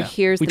creature with it.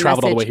 hears We the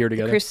traveled all the message. way here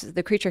together.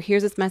 The creature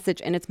hears its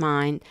message in its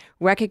mind,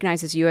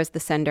 recognizes you as the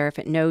sender if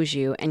it knows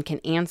you, and can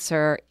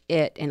answer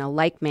it in a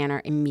like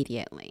manner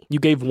immediately. You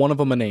gave one of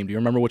them a name. Do you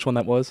remember which one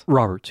that was?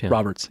 Roberts, yeah.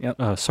 Roberts.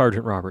 Yep.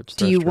 Sergeant Roberts.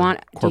 Do the you rest are want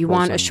a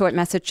corporals short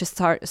message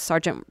to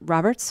Sergeant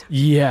Roberts?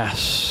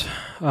 Yes.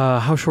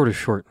 How short is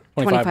short?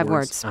 25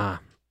 words.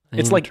 Ah.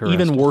 It's like even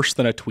interesting. worse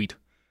than a tweet.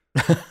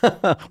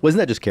 Wasn't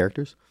that just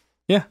characters?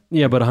 Yeah,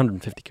 but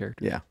 150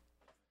 characters. Yeah.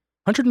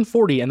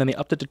 140, and then they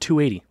upped it to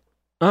 280.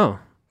 Oh,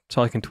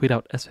 so I can tweet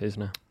out essays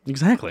now.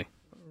 Exactly.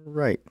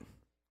 Right.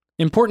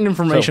 Important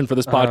information for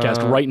this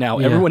podcast right now.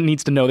 yeah. Everyone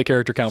needs to know the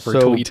character count for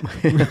a So- tweet.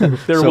 There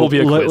So will be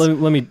a quiz.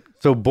 Let me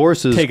So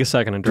Boris is take a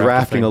second and draft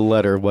drafting a a thing.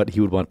 letter, what he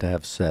would want to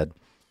have said.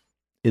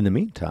 In the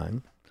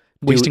meantime,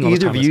 Wasting do all the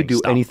either time of you listening. do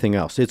Stop. anything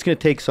else? It's going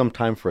to take some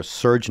time for a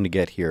surgeon to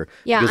get here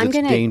Yeah, because I'm it's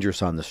gonna-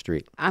 dangerous on the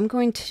street. I'm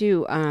going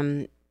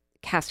to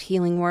cast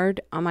Healing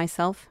Word on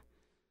myself.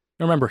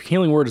 Remember,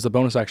 Healing Word is a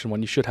bonus action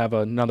one. You should have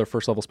another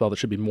first level spell that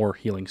should be more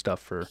healing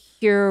stuff for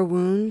Cure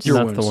wounds. your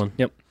That's wounds. the one.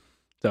 Yep.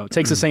 So it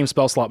takes the same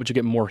spell slot, but you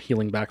get more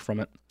healing back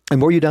from it.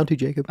 And what are you down to,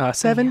 Jacob?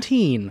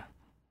 17.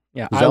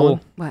 Yeah,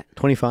 Zelen? What?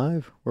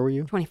 25? Where were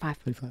you? 25.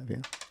 25, yeah.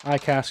 I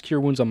cast Cure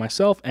Wounds on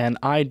myself, and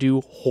I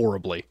do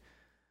horribly.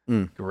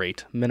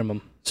 Great.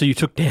 Minimum. So you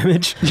took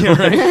damage? Yeah,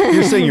 right?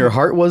 You're saying your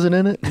heart wasn't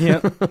in it?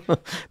 Yeah.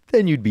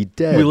 Then you'd be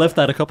dead. We left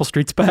that a couple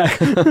streets back.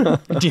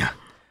 Yeah.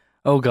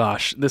 Oh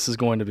gosh, this is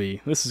going to be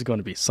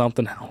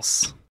something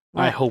else.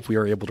 I hope we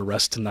are able to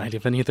rest tonight.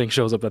 If anything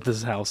shows up at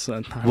this house,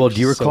 Well, do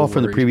you recall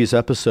from the previous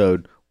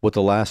episode what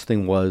the last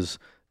thing was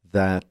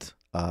that?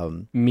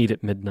 Meet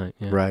at midnight.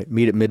 Yeah. Right,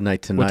 meet at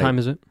midnight tonight. What time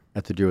is it?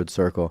 At the Druid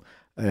Circle.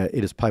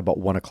 It is probably about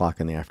 1 o'clock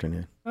in the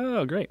afternoon.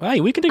 Oh, great.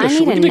 Hey, we can take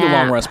a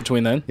long rest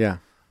between then. Yeah.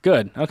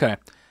 Good. Okay.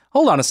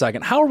 Hold on a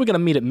second. How are we going to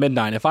meet at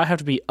midnight if I have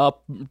to be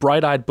up,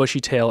 bright-eyed,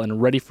 bushy-tail,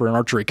 and ready for an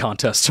archery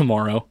contest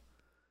tomorrow?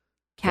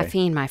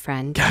 Caffeine, my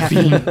friend.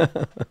 Caffeine.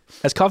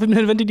 Has coffee been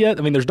invented yet?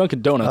 I mean, there's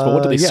Dunkin' Donuts, but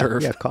what do they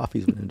serve? Yeah,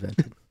 coffee's been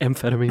invented.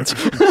 Amphetamines.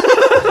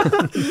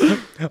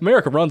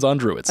 America runs on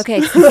druids.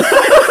 Okay.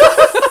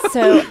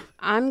 So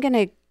I'm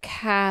gonna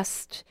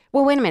cast.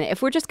 Well, wait a minute.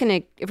 If we're just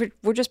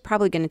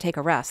probably gonna take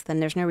a rest, then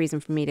there's no reason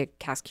for me to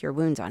cast Cure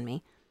Wounds on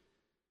me.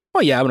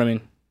 Well, yeah, but I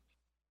mean,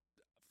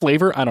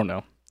 flavor. I don't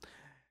know.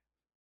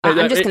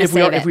 I'm just gonna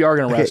save it. If we are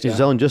gonna rest, yeah.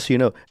 Zelen, just so you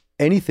know,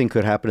 anything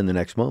could happen in the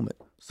next moment.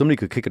 Somebody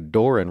could kick a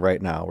door in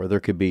right now, or there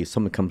could be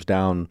someone comes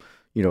down,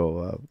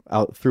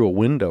 out through a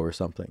window or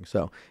something.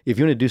 So if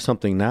you want to do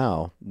something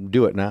now,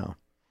 do it now.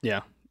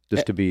 Yeah.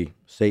 Just to be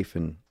safe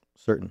and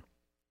certain.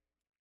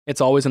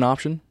 It's always an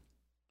option.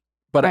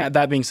 But Right.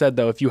 that being said,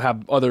 though, if you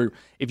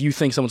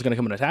think someone's going to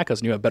come and attack us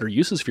and you have better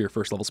uses for your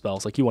first level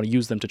spells, like you want to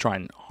use them to try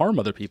and harm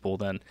other people,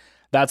 then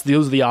those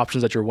are the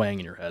options that you're weighing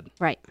in your head.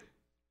 Right.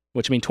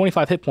 Which, I mean,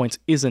 25 hit points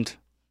isn't,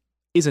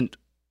 it's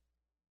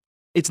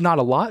not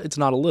a lot, it's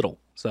not a little.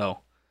 So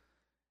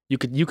you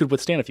could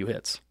withstand a few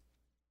hits.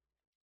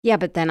 Yeah,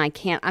 but then I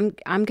can't.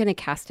 I'm gonna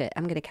cast it.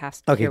 I'm gonna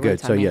cast. Okay, Cure good.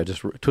 Wounds on So me. yeah,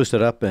 just twist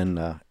it up and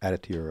add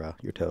it to your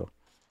toe.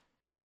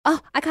 Oh,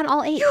 I got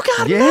all 8. You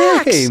got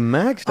Yay,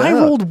 max! maxed I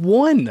out. rolled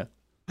 1.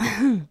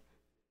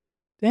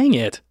 Dang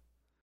it.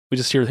 We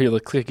just hear the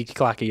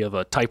clicky-clacky of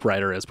a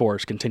typewriter as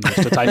Boris continues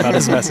to type out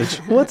his message.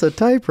 What's a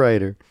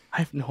typewriter? I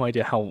have no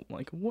idea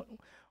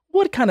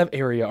what kind of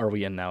area are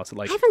we in now? Is it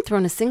I haven't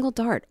thrown a single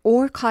dart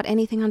or caught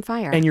anything on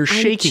fire. And you're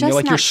shaking. I'm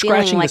just You're not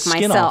scratching feeling the like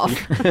skin myself.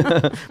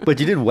 off you. But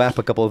you did whap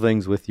a couple of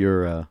things with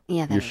your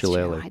Yeah, that your is true.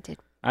 shillelagh. I did.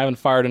 I haven't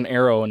fired an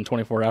arrow in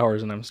 24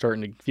 hours, and I'm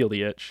starting to feel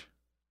the itch.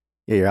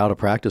 Yeah, you're out of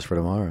practice for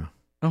tomorrow.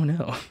 Oh,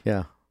 no.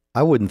 Yeah.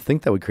 I wouldn't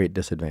think that would create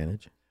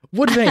disadvantage.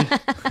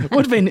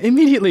 Woodvane,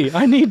 immediately.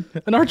 I need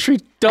an archery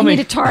dummy. I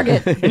need a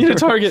target. I need a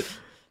target.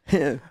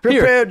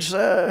 Prepared,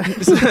 sir.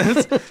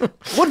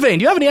 Woodvane,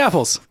 do you have any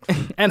apples?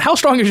 And how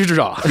strong is your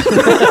jaw?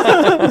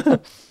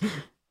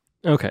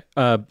 Okay,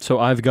 so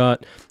I've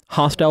got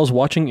hostiles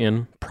watching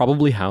in,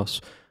 probably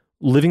house,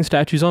 living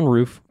statues on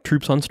roof,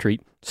 troops on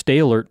street, stay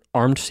alert,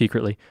 armed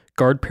secretly,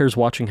 guard pairs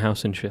watching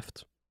house in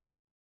shifts.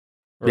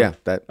 Yeah,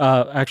 that.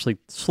 Actually,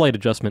 slight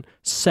adjustment,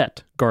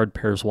 set guard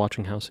pairs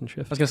watching house in I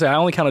shifts. was going to say, I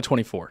only counted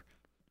 24.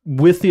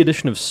 With the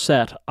addition of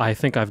set, I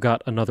think I've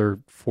got another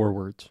 4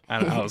 words.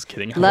 I was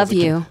kidding. Love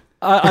you.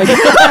 There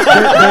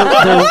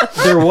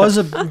was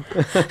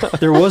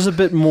a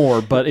bit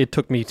more, but it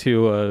took me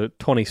to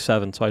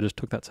 27, so I just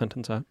took that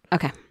sentence out.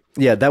 Okay.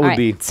 Yeah, that All would right.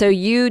 be. So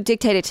you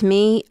dictate it to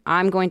me.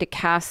 I'm going to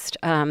cast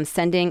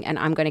sending, and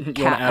I'm going to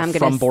You wanna add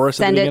from Boris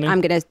at the send it. beginning?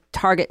 I'm going to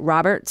target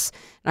Roberts.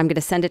 And I'm going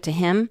to send it to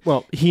him,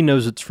 Well, he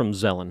knows it's from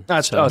Zelen.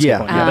 That's so. a good Yeah.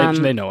 point. Yeah,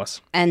 they know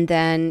us. and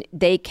then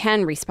they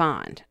can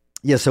respond.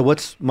 Yeah, so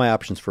what's my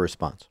options for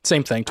response?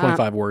 Same thing,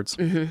 25 words.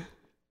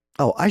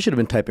 Oh, I should have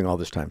been typing all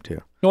this time,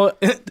 too. Well,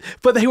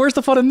 but hey, where's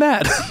the fun in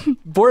that?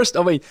 Boris,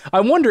 I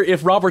wonder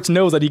if Roberts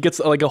knows that he gets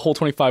like a whole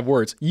 25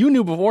 words. You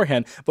knew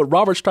beforehand, but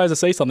Roberts tries to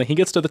say something. He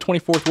gets to the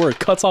 24th word,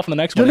 cuts off in the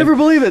next You'll one. never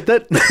believe it.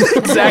 That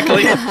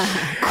Exactly.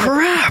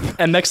 Crap.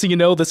 And next thing you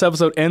know, this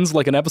episode ends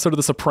like an episode of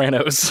The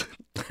Sopranos.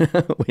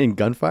 in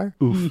gunfire?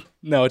 Oof.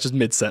 No, it's just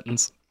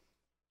mid-sentence.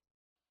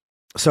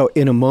 So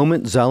in a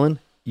moment, Zelen,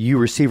 you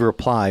receive a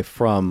reply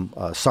from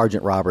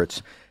Sergeant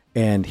Roberts,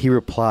 and he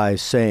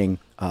replies saying,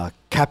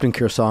 Captain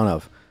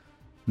Kirsanov,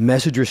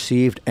 message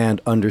received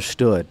and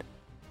understood.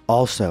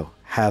 Also,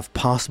 have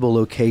possible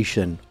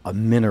location, a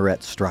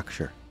minaret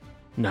structure.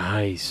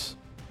 Nice.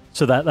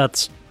 So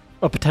that's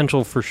a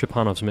potential for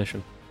Shipanov's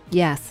mission.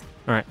 Yes.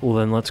 All right, well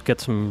then let's get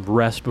some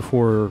rest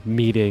before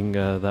meeting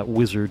that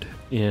wizard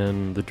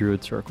in the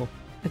Druid Circle.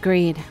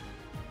 Agreed.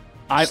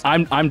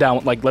 I'm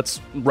down. Like, let's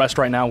rest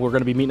right now. We're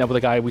going to be meeting up with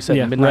a guy we said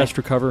midnight. Rest,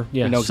 recover.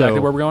 Yeah, We know exactly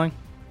where we're going?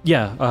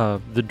 Yeah,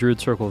 the Druid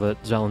Circle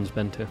that Zelen's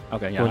been to.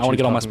 Okay, yeah. What I want to you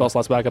get all my talking spell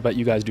slots back. I bet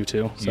you guys do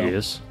too. So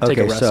Yes. take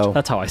a Okay, rest. so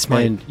That's how I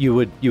smite. and you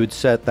would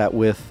set that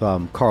with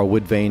Carl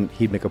Woodvane.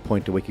 He'd make a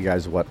point to wake you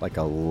guys like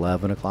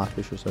 11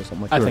 o'clock-ish or so,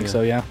 something like that. I think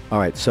so, yeah. All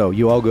right, so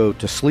you all go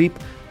to sleep.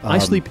 I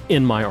sleep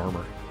in my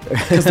armor.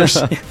 Because there's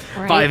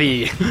Right.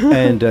 5e.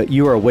 And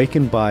you are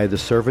awakened by the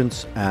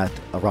servants at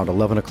around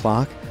 11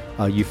 o'clock.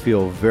 You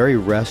feel very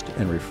rested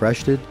and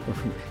refreshed. You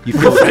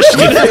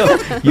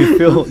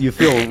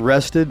feel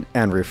rested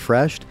and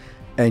refreshed,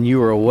 and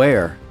you are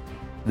aware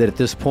that at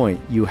this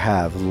point you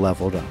have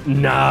leveled up.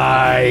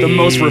 Nice. The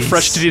most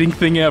refreshed eating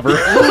thing ever.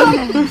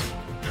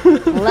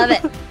 Love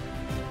it.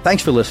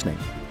 Thanks for listening.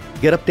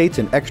 Get updates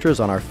and extras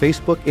on our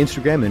Facebook,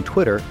 Instagram, and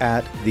Twitter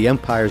at The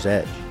Empire's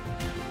Edge.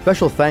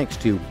 Special thanks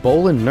to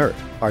Bolin Nert,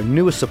 our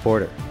newest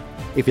supporter.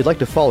 If you'd like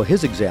to follow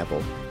his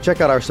example,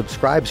 check out our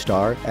Subscribe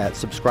Star at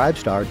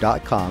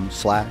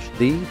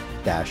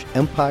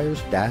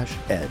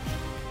subscribestar.com/the-empires-edge.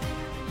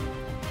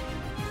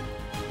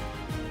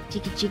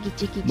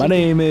 My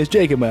name is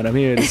Jacob, and I'm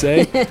here to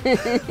say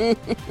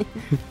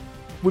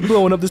we're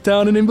blowing up this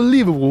town in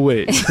unbelievable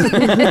ways.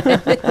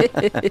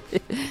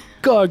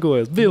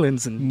 Gargoyles,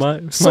 villains, and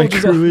My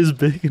soldiers crew is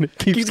big and it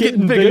keeps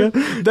getting bigger.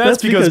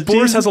 That's because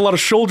Boris Jesus- has a lot of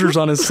shoulders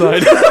on his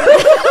side.